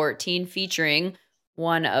Week 14 featuring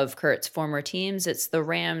one of Kurt's former teams. It's the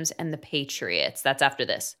Rams and the Patriots. That's after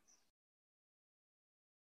this.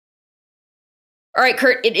 All right,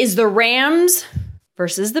 Kurt, it is the Rams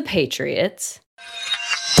versus the Patriots.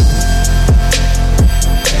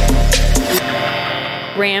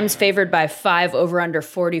 Rams favored by 5, over under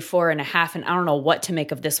 44.5. And I don't know what to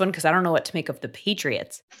make of this one because I don't know what to make of the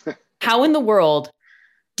Patriots. How in the world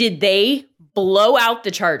did they blow out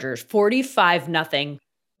the Chargers 45-0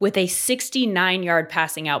 with a 69-yard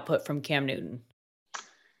passing output from Cam Newton?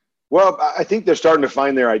 Well, I think they're starting to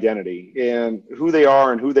find their identity and who they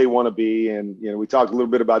are and who they want to be. And, we talked a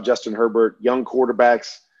little bit about Justin Herbert, young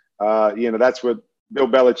quarterbacks. That's what Bill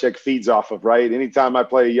Belichick feeds off of, right? Anytime I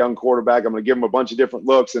play a young quarterback, I'm going to give him a bunch of different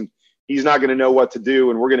looks and he's not going to know what to do.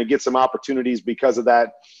 And we're going to get some opportunities because of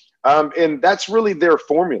that. And that's really their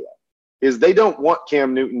formula, is they don't want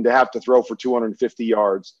Cam Newton to have to throw for 250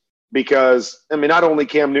 yards because, not only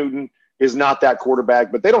Cam Newton is not that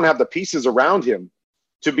quarterback, but they don't have the pieces around him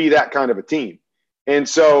to be that kind of a team. And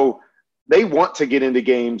so they want to get into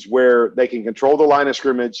games where they can control the line of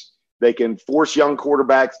scrimmage, they can force young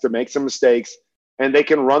quarterbacks to make some mistakes, and they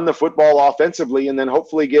can run the football offensively and then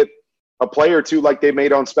hopefully get a play or two like they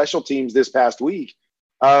made on special teams this past week.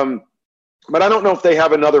 But I don't know if they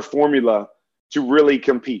have another formula to really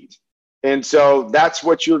compete. And so that's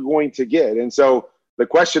what you're going to get. And so the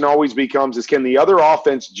question always becomes is, can the other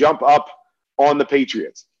offense jump up on the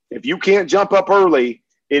Patriots? If you can't jump up early,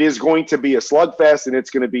 it is going to be a slugfest and it's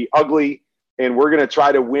going to be ugly. And we're going to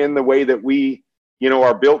try to win the way that we,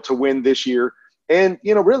 are built to win this year. And,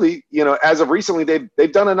 really, as of recently,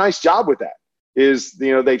 they've done a nice job with that.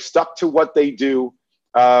 They've stuck to what they do,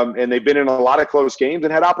 and they've been in a lot of close games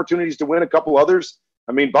and had opportunities to win a couple others.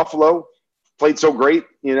 Buffalo played so great,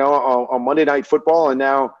 on Monday Night Football, and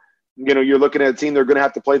now, you're looking at a team they're going to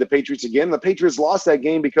have to play the Patriots again. The Patriots lost that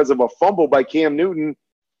game because of a fumble by Cam Newton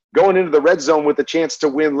going into the red zone with a chance to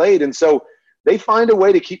win late. And so they find a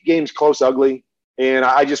way to keep games close, ugly, and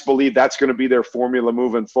I just believe that's going to be their formula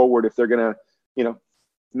moving forward if they're going to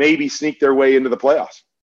maybe sneak their way into the playoffs.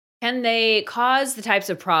 Can they cause the types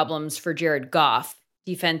of problems for Jared Goff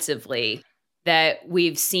defensively that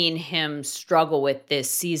we've seen him struggle with this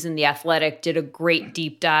season? The Athletic did a great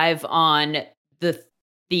deep dive on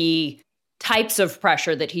the types of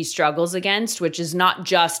pressure that he struggles against, which is not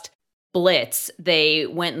just blitz. They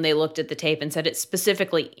went and they looked at the tape and said it's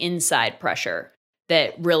specifically inside pressure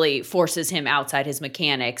that really forces him outside his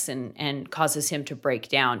mechanics and causes him to break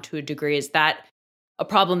down to a degree. Is that a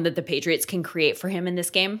problem that the Patriots can create for him in this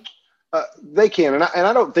game? They can. And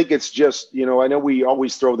I don't think it's just, I know we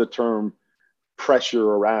always throw the term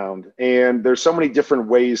pressure around, and there's so many different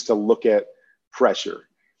ways to look at pressure.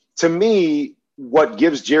 To me, what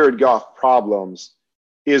gives Jared Goff problems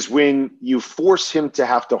is when you force him to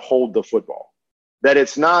have to hold the football. That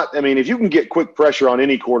it's not, if you can get quick pressure on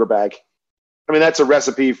any quarterback, that's a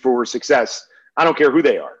recipe for success. I don't care who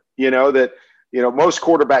they are. Most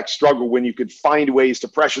quarterbacks struggle when you could find ways to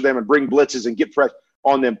pressure them and bring blitzes and get pressure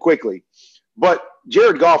on them quickly. But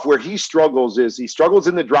Jared Goff, where he struggles is he struggles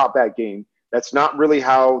in the drop back game. That's not really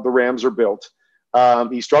how the Rams are built.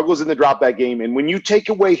 He struggles in the drop back game. And when you take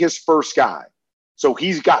away his first guy, so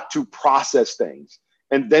he's got to process things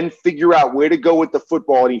and then figure out where to go with the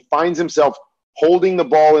football, and he finds himself holding the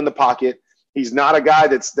ball in the pocket. He's not a guy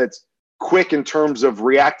that's quick in terms of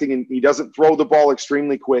reacting, and he doesn't throw the ball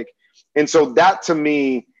extremely quick. And so that, to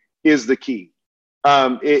me, is the key,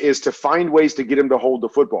 is to find ways to get him to hold the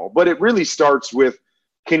football. But it really starts with,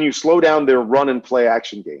 can you slow down their run and play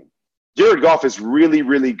action game? Jared Goff is really,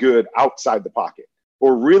 really good outside the pocket,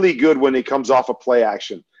 or really good when he comes off a play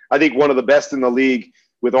action. I think one of the best in the league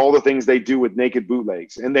with all the things they do with naked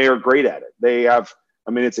bootlegs, and they are great at it. They have,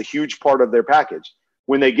 it's a huge part of their package.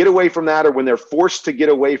 When they get away from that, or when they're forced to get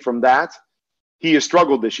away from that, he has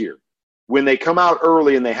struggled this year. When they come out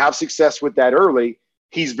early and they have success with that early,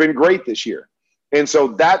 he's been great this year. And so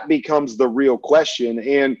that becomes the real question.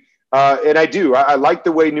 And I like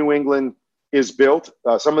the way New England is built.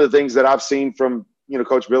 Some of the things that I've seen from,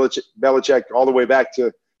 Coach Belichick all the way back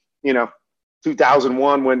to,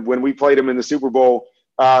 2001 when we played him in the Super Bowl,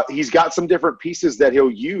 he's got some different pieces that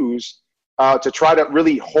he'll use to try to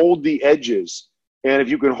really hold the edges. And if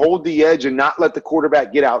you can hold the edge and not let the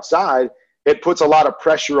quarterback get outside, it puts a lot of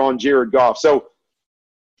pressure on Jared Goff. So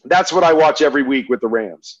that's what I watch every week with the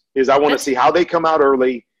Rams, is I want to see how they come out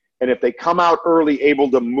early. And if they come out early, able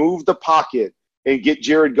to move the pocket and get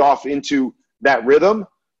Jared Goff into that rhythm,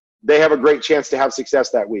 they have a great chance to have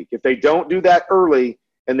success that week. If they don't do that early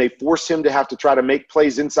and they force him to have to try to make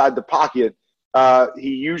plays inside the pocket, he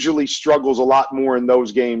usually struggles a lot more in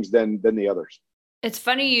those games than the others. It's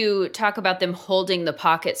funny you talk about them holding the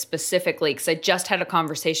pocket specifically, because I just had a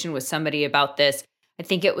conversation with somebody about this. I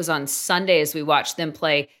think it was on Sunday as we watched them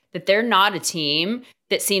play, that they're not a team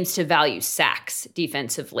that seems to value sacks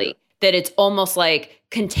defensively. Yeah. That it's almost like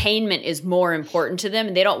containment is more important to them,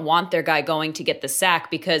 and they don't want their guy going to get the sack,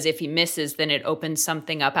 because if he misses, then it opens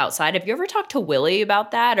something up outside. Have you ever talked to Willie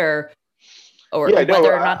about that, or yeah,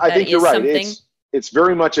 whether or not I that think is you're right. something? It's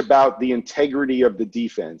very much about the integrity of the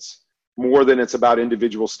defense more than it's about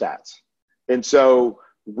individual stats. And so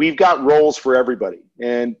we've got roles for everybody,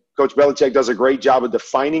 and Coach Belichick does a great job of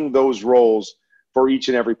defining those roles for each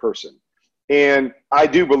and every person. And I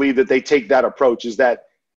do believe that they take that approach, is that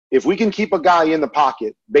if we can keep a guy in the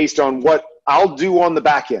pocket based on what I'll do on the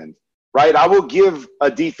back end, right? I will give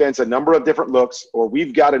a defense a number of different looks, or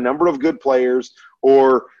we've got a number of good players,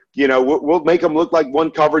 or, we'll make them look like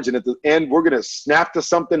one coverage, and at the end we're going to snap to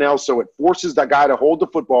something else so it forces that guy to hold the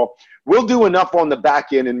football. We'll do enough on the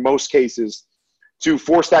back end in most cases to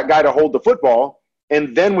force that guy to hold the football,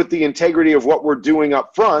 and then with the integrity of what we're doing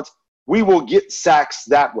up front, we will get sacks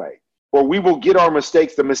that way, or we will get our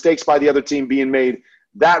mistakes, the mistakes by the other team being made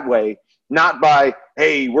that way, not by,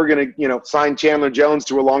 hey, we're going to, sign Chandler Jones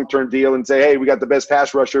to a long-term deal and say, hey, we got the best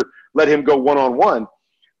pass rusher, let him go one-on-one.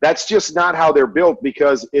 That's just not how they're built,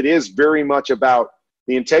 because it is very much about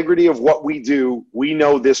the integrity of what we do. We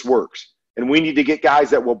know this works, and we need to get guys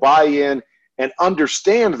that will buy in and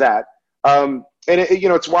understand that.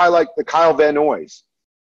 It's why, like the Kyle Van Noy's,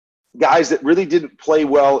 guys that really didn't play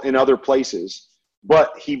well in other places,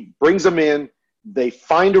 but he brings them in, they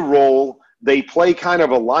find a role, they play kind of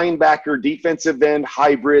a linebacker, defensive end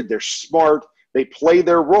hybrid. They're smart. They play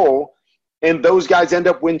their role. And those guys end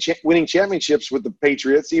up winning championships with the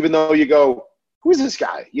Patriots, even though you go, who's this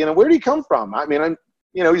guy? Where did he come from? I mean,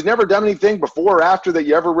 he's never done anything before or after that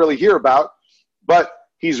you ever really hear about, but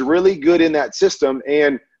he's really good in that system.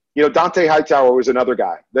 And, Dante Hightower was another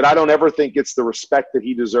guy that I don't ever think gets the respect that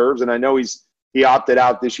he deserves. And I know he opted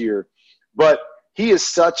out this year, but he is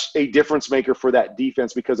such a difference maker for that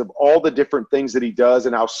defense because of all the different things that he does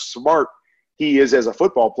and how smart he is as a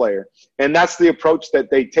football player. And that's the approach that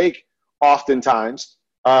they take oftentimes,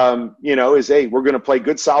 is, hey, we're going to play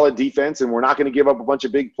good, solid defense, and we're not going to give up a bunch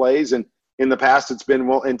of big plays. And in the past, it's been,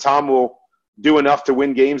 well, and Tom will do enough to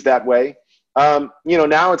win games that way.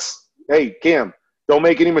 Now it's, hey, Cam, don't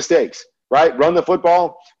make any mistakes, right? Run the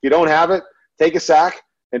football. If you don't have it, take a sack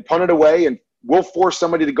and punt it away, and we'll force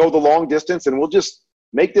somebody to go the long distance, and we'll just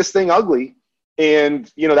make this thing ugly. And,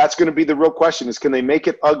 that's going to be the real question, is can they make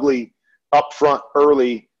it ugly up front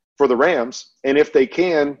early for the Rams? And if they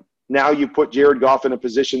can, now you put Jared Goff in a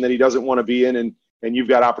position that he doesn't want to be in, and you've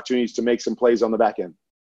got opportunities to make some plays on the back end.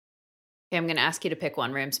 Okay, I'm going to ask you to pick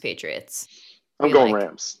one, Rams, Patriots. I'm going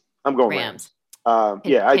Rams. Rams.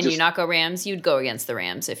 Can you not go Rams? You'd go against the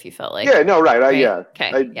Rams if you felt like. Yeah, no, right.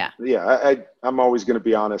 Okay. I'm always going to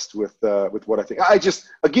be honest with what I think.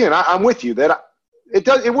 I'm with you that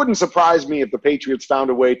it wouldn't surprise me if the Patriots found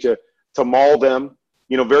a way to maul them.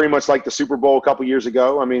 Very much like the Super Bowl a couple years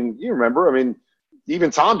ago. I mean, you remember. I mean, even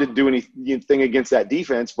Tom didn't do anything against that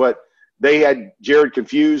defense, but they had Jared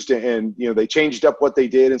confused, and they changed up what they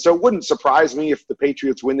did. And so it wouldn't surprise me if the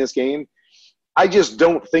Patriots win this game. I just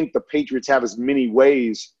don't think the Patriots have as many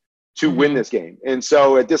ways to win this game. And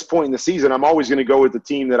so at this point in the season, I'm always going to go with the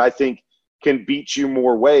team that I think can beat you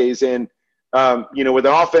more ways. And, with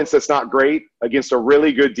an offense that's not great against a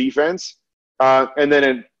really good defense, and then,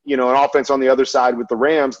 an offense on the other side with the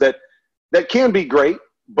Rams that can be great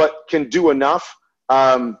but can do enough.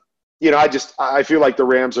 I feel like the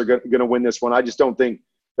Rams are going to win this one. I just don't think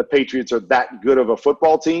the Patriots are that good of a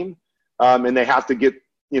football team, and they have to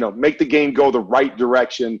make the game go the right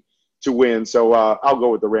direction to win. So I'll go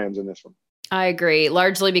with the Rams in this one. I agree,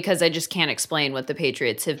 largely because I just can't explain what the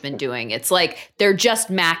Patriots have been doing. It's like they're just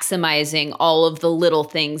maximizing all of the little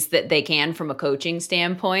things that they can from a coaching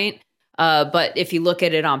standpoint. But if you look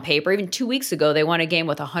at it on paper, even 2 weeks ago, they won a game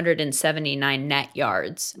with 179 net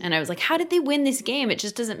yards. And I was like, how did they win this game? It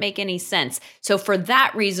just doesn't make any sense. So for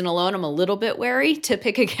that reason alone, I'm a little bit wary to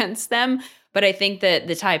pick against them. But I think that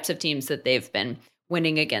the types of teams that they've been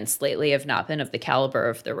winning against lately have not been of the caliber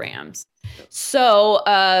of the Rams. So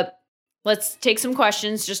let's take some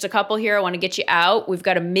questions. Just a couple here. I want to get you out. We've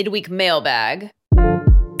got a midweek mailbag.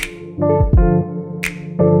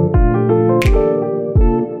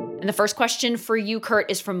 the first question for you, Kurt,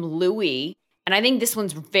 is from Louie. And I think this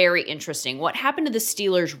one's very interesting. What happened to the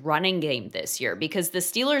Steelers' running game this year? Because the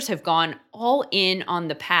Steelers have gone all in on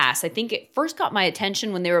the pass. I think it first got my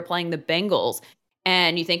attention when they were playing the Bengals.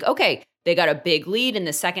 And you think, okay, they got a big lead in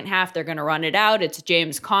the second half. They're going to run it out. It's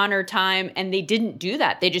James Conner time. And they didn't do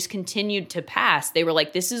that. They just continued to pass. They were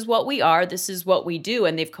like, this is what we are. This is what we do.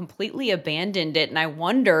 And they've completely abandoned it. And I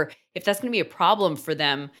wonder if that's going to be a problem for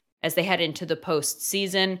them as they head into the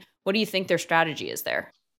postseason. What do you think their strategy is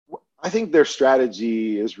there? I think their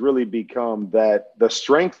strategy has really become that the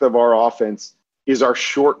strength of our offense is our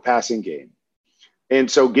short passing game. And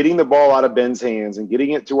so getting the ball out of Ben's hands and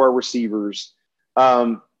getting it to our receivers,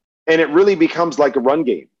 and it really becomes like a run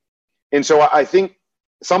game. And so I think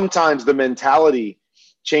sometimes the mentality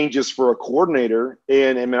changes for a coordinator.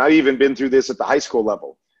 And I mean, I've even been through this at the high school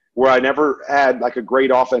level where I never had like a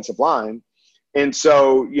great offensive line. And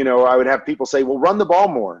so, I would have people say, well, run the ball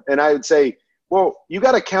more. And I would say, well, you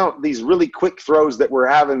got to count these really quick throws that we're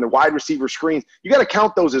having, the wide receiver screens. You got to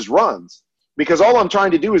count those as runs because all I'm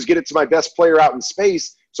trying to do is get it to my best player out in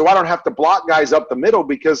space so I don't have to block guys up the middle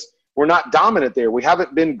because we're not dominant there. We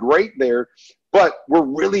haven't been great there, but we're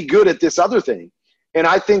really good at this other thing. And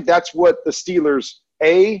I think that's what the Steelers,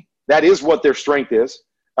 that is what their strength is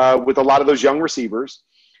with a lot of those young receivers.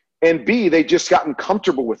 And B, they've just gotten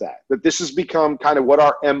comfortable with that this has become kind of what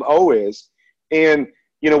our MO is. And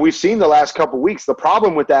we've seen the last couple of weeks. The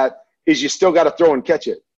problem with that is you still got to throw and catch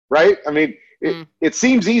it, right? I mean, it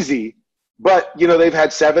seems easy, but, they've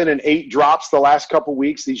had 7 and 8 drops the last couple of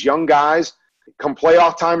weeks. These young guys, come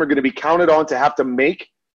playoff time, are going to be counted on to have to make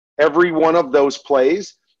every one of those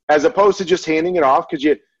plays as opposed to just handing it off because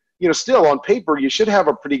still on paper, you should have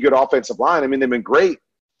a pretty good offensive line. I mean, they've been great,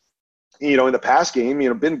 in the pass game.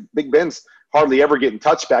 Big Ben's hardly ever getting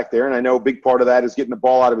touched back there, and I know a big part of that is getting the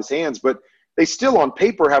ball out of his hands, but they still on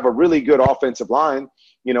paper have a really good offensive line.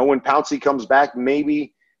 When Pouncey comes back,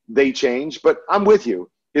 maybe they change. But I'm with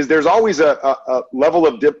you. There's always a level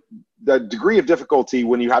of the degree of difficulty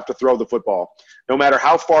when you have to throw the football. No matter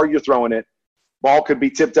how far you're throwing it, ball could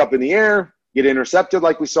be tipped up in the air, get intercepted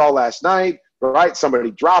like we saw last night, right?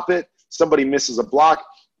 Somebody drop it, somebody misses a block.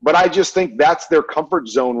 But I just think that's their comfort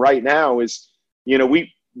zone right now is,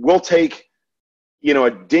 we'll take,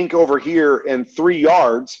 a dink over here and 3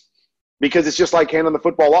 yards because it's just like handing the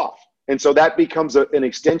football off. And so that becomes an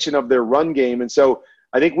extension of their run game. And so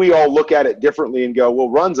I think we all look at it differently and go, well,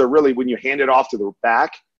 runs are really when you hand it off to the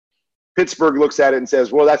back. Pittsburgh looks at it and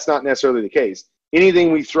says, well, that's not necessarily the case.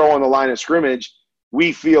 Anything we throw on the line of scrimmage,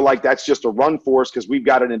 we feel like that's just a run for us because we've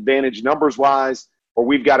got an advantage numbers-wise or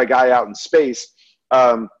we've got a guy out in space.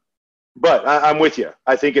 But I'm with you.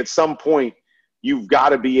 I think at some point you've got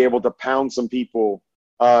to be able to pound some people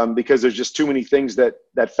because there's just too many things that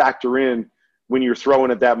factor in when you're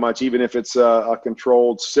throwing it that much, even if it's a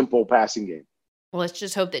controlled, simple passing game. Well, let's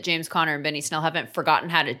just hope that James Conner and Benny Snell haven't forgotten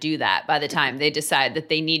how to do that by the time they decide that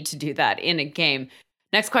they need to do that in a game.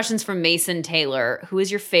 Next question's from Mason Taylor. Who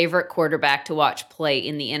is your favorite quarterback to watch play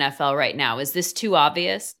in the NFL right now? Is this too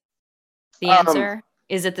obvious? The answer?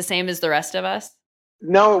 Is it the same as the rest of us?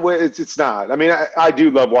 No, it's not. I mean, I do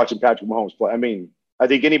love watching Patrick Mahomes play. I mean, I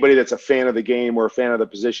think anybody that's a fan of the game or a fan of the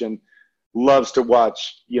position loves to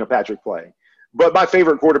watch, Patrick play. But my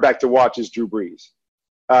favorite quarterback to watch is Drew Brees,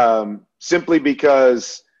 simply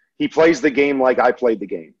because he plays the game like I played the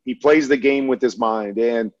game. He plays the game with his mind,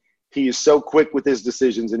 and he is so quick with his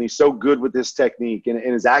decisions, and he's so good with his technique, and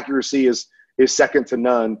his accuracy is second to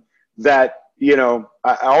none that,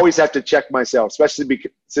 I always have to check myself, especially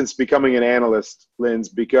since becoming an analyst, Linz,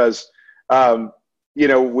 because,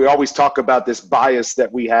 we always talk about this bias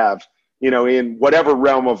that we have, in whatever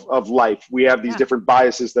realm of life. We have these different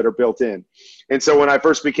biases that are built in. And so when I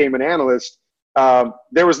first became an analyst,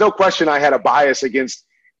 there was no question I had a bias against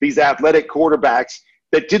these athletic quarterbacks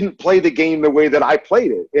that didn't play the game the way that I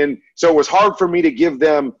played it. And so it was hard for me to give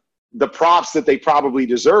them the props that they probably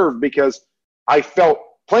deserved because I felt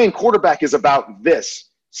playing quarterback is about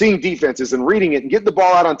this, seeing defenses and reading it and getting the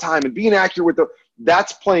ball out on time and being accurate with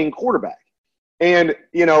that's playing quarterback. And,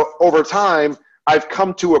 over time, I've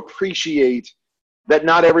come to appreciate that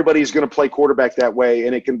not everybody's going to play quarterback that way,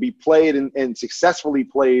 and it can be played and successfully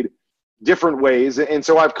played different ways. And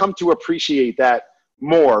so I've come to appreciate that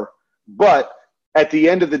more. But at the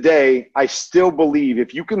end of the day, I still believe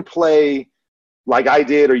if you can play like I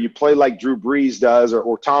did or you play like Drew Brees does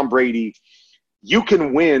or Tom Brady, you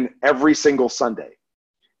can win every single Sunday.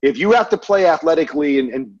 If you have to play athletically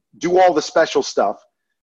and do all the special stuff,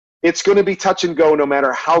 it's going to be touch and go no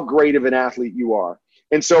matter how great of an athlete you are.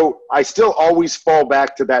 And so I still always fall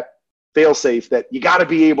back to that fail-safe that you got to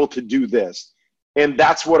be able to do this. And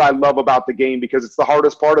that's what I love about the game, because it's the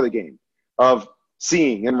hardest part of the game, of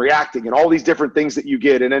seeing and reacting and all these different things that you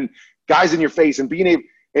get. And then guys in your face and being able.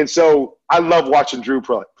 And so I love watching Drew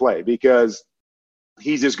play, because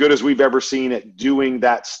he's as good as we've ever seen at doing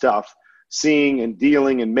that stuff, seeing and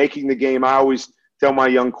dealing and making the game. I always tell my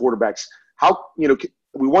young quarterbacks,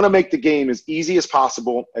 we want to make the game as easy as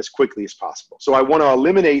possible, as quickly as possible. So I want to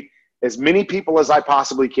eliminate as many people as I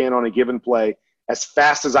possibly can on a given play, as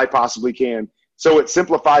fast as I possibly can. So it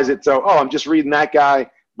simplifies it. So, I'm just reading that guy.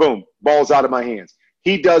 Boom, ball's out of my hands.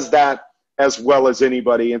 He does that as well as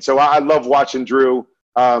anybody. And so I love watching Drew,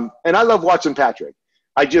 and I love watching Patrick.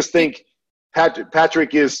 I just think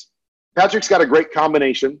Patrick's got a great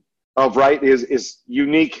combination of his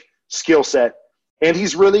unique skill set, and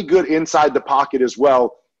he's really good inside the pocket as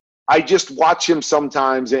well. I just watch him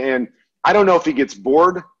sometimes, and I don't know if he gets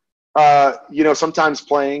bored, sometimes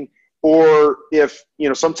playing, or if,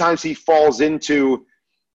 sometimes he falls into,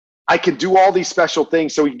 I can do all these special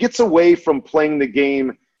things. So he gets away from playing the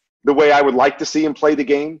game the way I would like to see him play the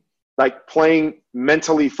game, like playing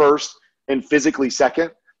mentally first and physically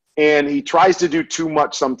second. And he tries to do too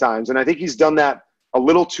much sometimes. And I think he's done that a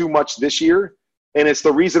little too much this year. And it's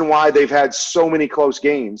the reason why they've had so many close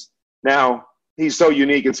games. Now, he's so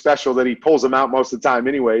unique and special that he pulls them out most of the time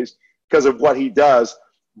anyways, because of what he does.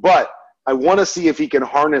 But I want to see if he can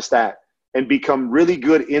harness that and become really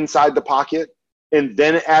good inside the pocket and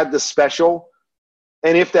then add the special.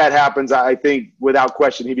 And if that happens, I think without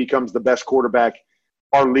question he becomes the best quarterback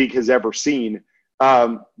our league has ever seen.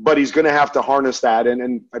 But he's going to have to harness that.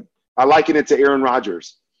 And I liken it to Aaron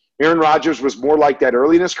Rodgers. Aaron Rodgers was more like that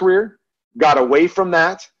early in his career, got away from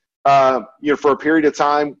that, for a period of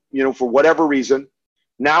time, for whatever reason.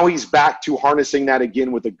 Now he's back to harnessing that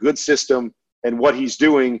again with a good system and what he's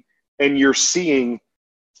doing. And you're seeing,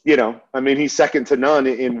 he's second to none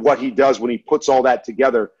in what he does when he puts all that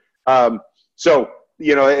together. It's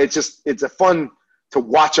a fun to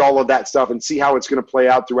watch all of that stuff and see how it's going to play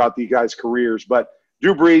out throughout these guys' careers. But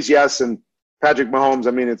Drew Brees, yes, and Patrick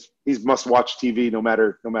Mahomes, he's must-watch TV no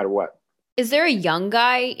matter what. Is there a young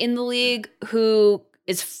guy in the league who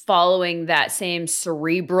is following that same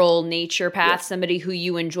cerebral nature path, yeah, somebody who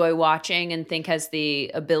you enjoy watching and think has the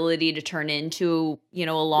ability to turn into,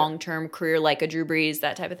 a long-term career like a Drew Brees,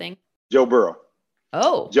 that type of thing? Joe Burrow.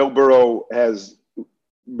 Oh. Joe Burrow has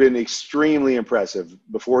been extremely impressive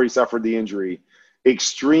before he suffered the injury.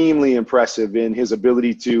 Extremely impressive in his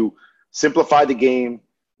ability to simplify the game,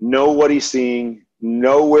 know what he's seeing,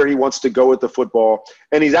 know where he wants to go with the football.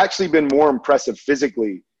 And he's actually been more impressive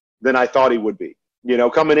physically than I thought he would be.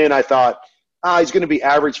 Coming in, I thought, he's going to be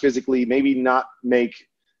average physically, maybe not make,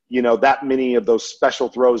 that many of those special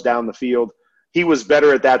throws down the field. He was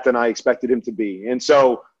better at that than I expected him to be. And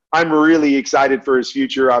so I'm really excited for his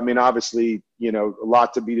future. Obviously, a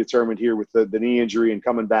lot to be determined here with the knee injury and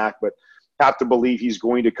coming back, but have to believe he's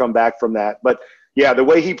going to come back from that. But, yeah, the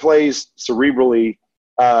way he plays cerebrally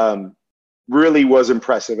really was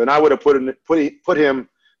impressive. And I would have put him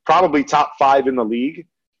probably top 5 in the league.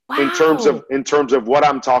 Wow. in terms of what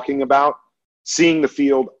I'm talking about, seeing the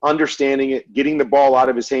field, understanding it, getting the ball out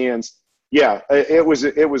of his hands. Yeah, it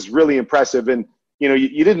was really impressive. And,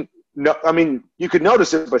 you didn't know, you could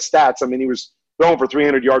notice it by stats. He was going for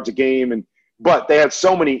 300 yards a game, but they had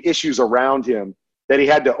so many issues around him that he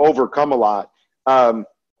had to overcome a lot.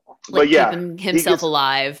 But yeah, keeping himself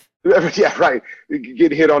alive. Yeah, right.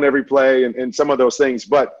 Get hit on every play and some of those things.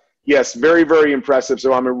 But yes, very, very impressive.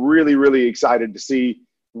 So I'm really, really excited to see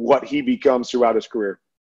what he becomes throughout his career.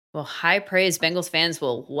 Well, high praise. Bengals fans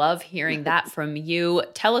will love hearing that from you.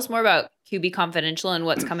 Tell us more about QB Confidential and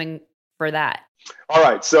what's coming for that. All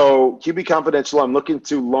right. So QB Confidential, I'm looking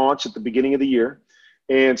to launch at the beginning of the year.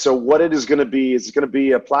 And so what it is going to be is it's going to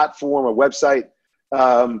be a platform, a website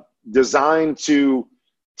designed to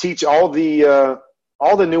teach all the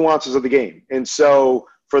nuances of the game. And so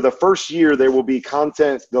for the first year, there will be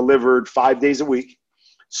content delivered 5 days a week.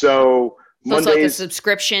 So Mondays, it's like a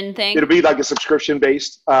subscription thing? It'll be like a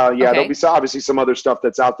subscription-based. Okay. There'll be obviously some other stuff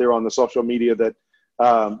that's out there on the social media that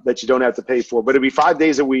you don't have to pay for. But it'll be 5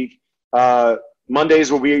 days a week.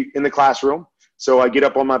 Mondays will be in the classroom. So I get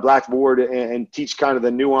up on my blackboard and teach kind of the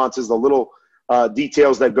nuances, the little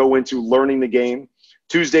details that go into learning the game.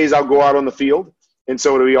 Tuesdays, I'll go out on the field. And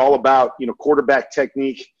so it'll be all about, quarterback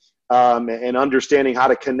technique and understanding how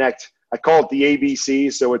to connect. I call it the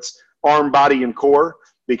ABC. So it's arm, body, and core,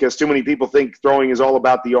 because too many people think throwing is all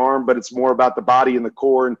about the arm, but it's more about the body and the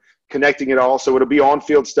core and connecting it all. So it'll be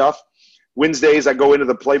on-field stuff. Wednesdays, I go into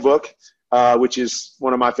the playbook, which is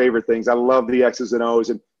one of my favorite things. I love the X's and O's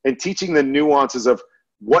and teaching the nuances of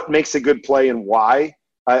what makes a good play and why,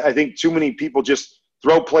 I think too many people just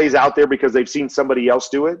throw plays out there because they've seen somebody else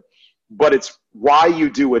do it, but it's why you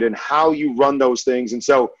do it and how you run those things. And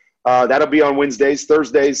so that'll be on Wednesdays.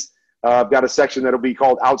 Thursdays, I've got a section that'll be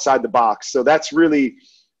called Outside the Box. So that's really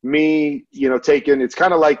me, it's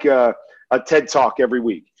kind of like a TED Talk every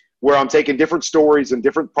week where I'm taking different stories and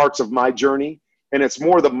different parts of my journey. And it's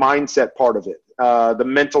more the mindset part of it, the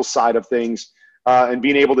mental side of things, and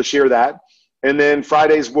being able to share that. And then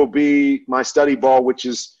Fridays will be my study ball, which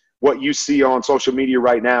is what you see on social media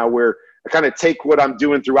right now, where I kind of take what I'm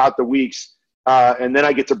doing throughout the weeks, and then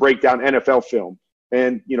I get to break down NFL film.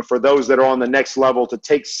 And, for those that are on the next level, to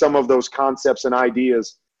take some of those concepts and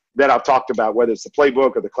ideas that I've talked about, whether it's the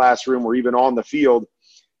playbook or the classroom or even on the field,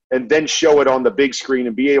 and then show it on the big screen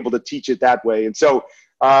and be able to teach it that way. And so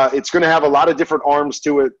it's going to have a lot of different arms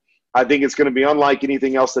to it. I think it's going to be unlike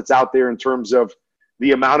anything else that's out there in terms of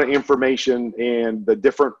the amount of information and the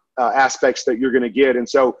different aspects that you're going to get. And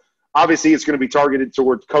so obviously it's going to be targeted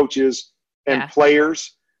towards coaches and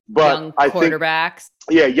players, but young quarterbacks.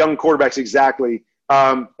 Young quarterbacks. Exactly.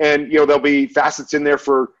 And there'll be facets in there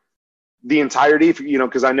for the entirety,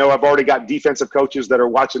 because I know I've already got defensive coaches that are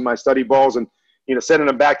watching my study balls and, sending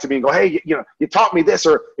them back to me and go, hey, you taught me this,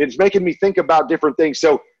 or it's making me think about different things.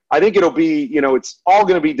 So I think it'll be, it's all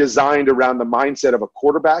going to be designed around the mindset of a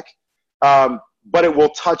quarterback. But it will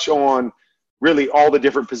touch on really all the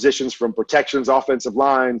different positions from protections, offensive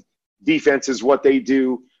line, defenses, what they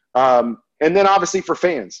do. And then obviously for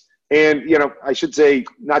fans. And, I should say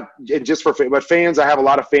not just for fans, but fans, I have a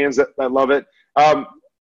lot of fans that love it.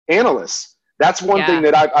 Analysts. That's one thing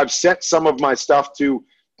that I've sent some of my stuff to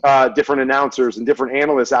different announcers and different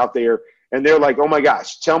analysts out there. And they're like, oh my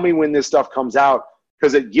gosh, tell me when this stuff comes out,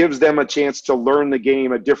 because it gives them a chance to learn the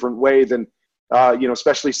game a different way than,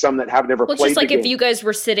 especially some that have never played the game. Well, just like if you guys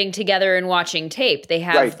were sitting together and watching tape, they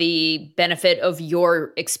have the benefit of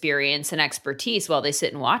your experience and expertise while they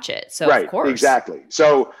sit and watch it. So of course. Exactly.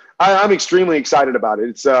 So I'm extremely excited about it.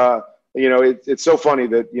 It's, it's so funny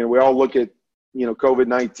that, we all look at,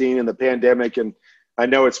 COVID-19 and the pandemic, and I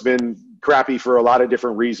know it's been crappy for a lot of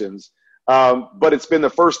different reasons. But it's been the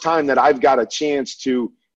first time that I've got a chance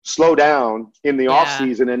to slow down in the off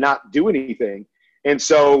season and not do anything. And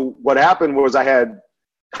so what happened was I had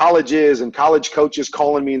colleges and college coaches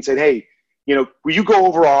calling me and said, hey, will you go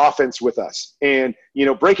over our offense with us and,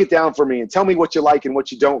 break it down for me and tell me what you like and what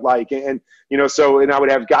you don't like. And I would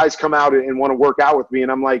have guys come out and want to work out with me.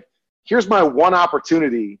 And I'm like, here's my one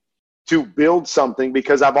opportunity to build something,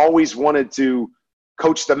 because I've always wanted to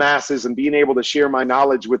coach the masses and being able to share my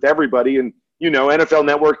knowledge with everybody. And, NFL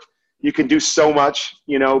Network, you can do so much,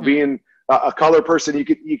 being a color person, you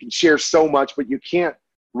can share so much, but you can't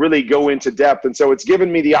really go into depth. And so it's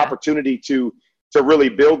given me the opportunity to really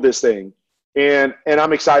build this thing. And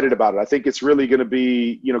I'm excited about it. I think it's really going to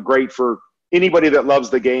be, great for anybody that loves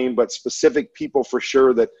the game, but specific people for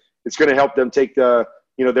sure, that it's going to help them take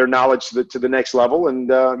their knowledge to the next level.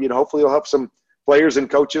 And, hopefully it'll help some players and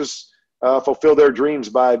coaches fulfill their dreams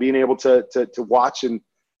by being able to watch and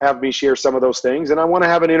have me share some of those things. And I want to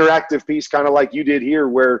have an interactive piece, kind of like you did here,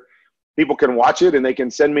 where people can watch it and they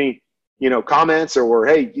can send me, comments or,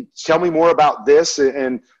 hey, tell me more about this.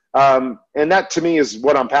 And that to me is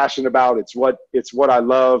what I'm passionate about. It's what I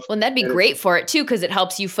love. Well, and that'd be great for it too, because it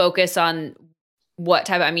helps you focus on what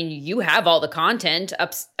type. You have all the content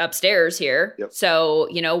upstairs here. Yep. So,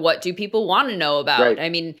 what do people want to know about?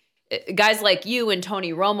 Right. Guys like you and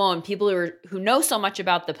Tony Romo and people who know so much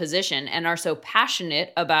about the position and are so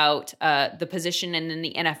passionate about the position and then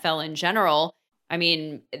the NFL in general,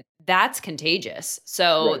 that's contagious.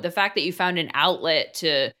 So the fact that you found an outlet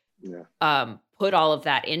to put all of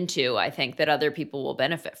that into, I think that other people will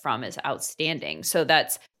benefit from, is outstanding. So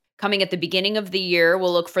that's coming at the beginning of the year.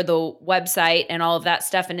 We'll look for the website and all of that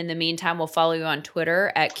stuff. And in the meantime, we'll follow you on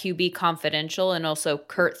Twitter at QB Confidential and also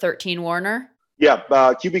Kurt13 Warner. Yeah,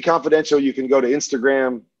 QB Confidential. You can go to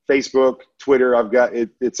Instagram, Facebook, Twitter. I've got it.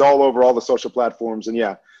 It's all over all the social platforms. And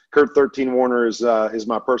Kurt13 Warner is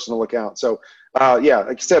my personal account. So like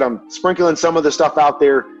I said, I'm sprinkling some of the stuff out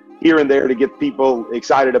there here and there to get people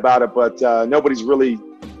excited about it. But nobody's really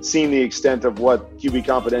seen the extent of what QB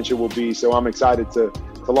Confidential will be. So I'm excited to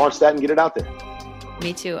launch that and get it out there.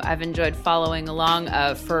 Me too. I've enjoyed following along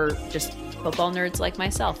for just football nerds like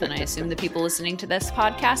myself, and I assume the people listening to this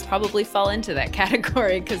podcast probably fall into that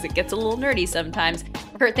category because it gets a little nerdy sometimes.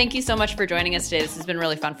 Kurt, thank you so much for joining us today. This has been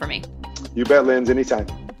really fun for me. You bet, Linz. Anytime.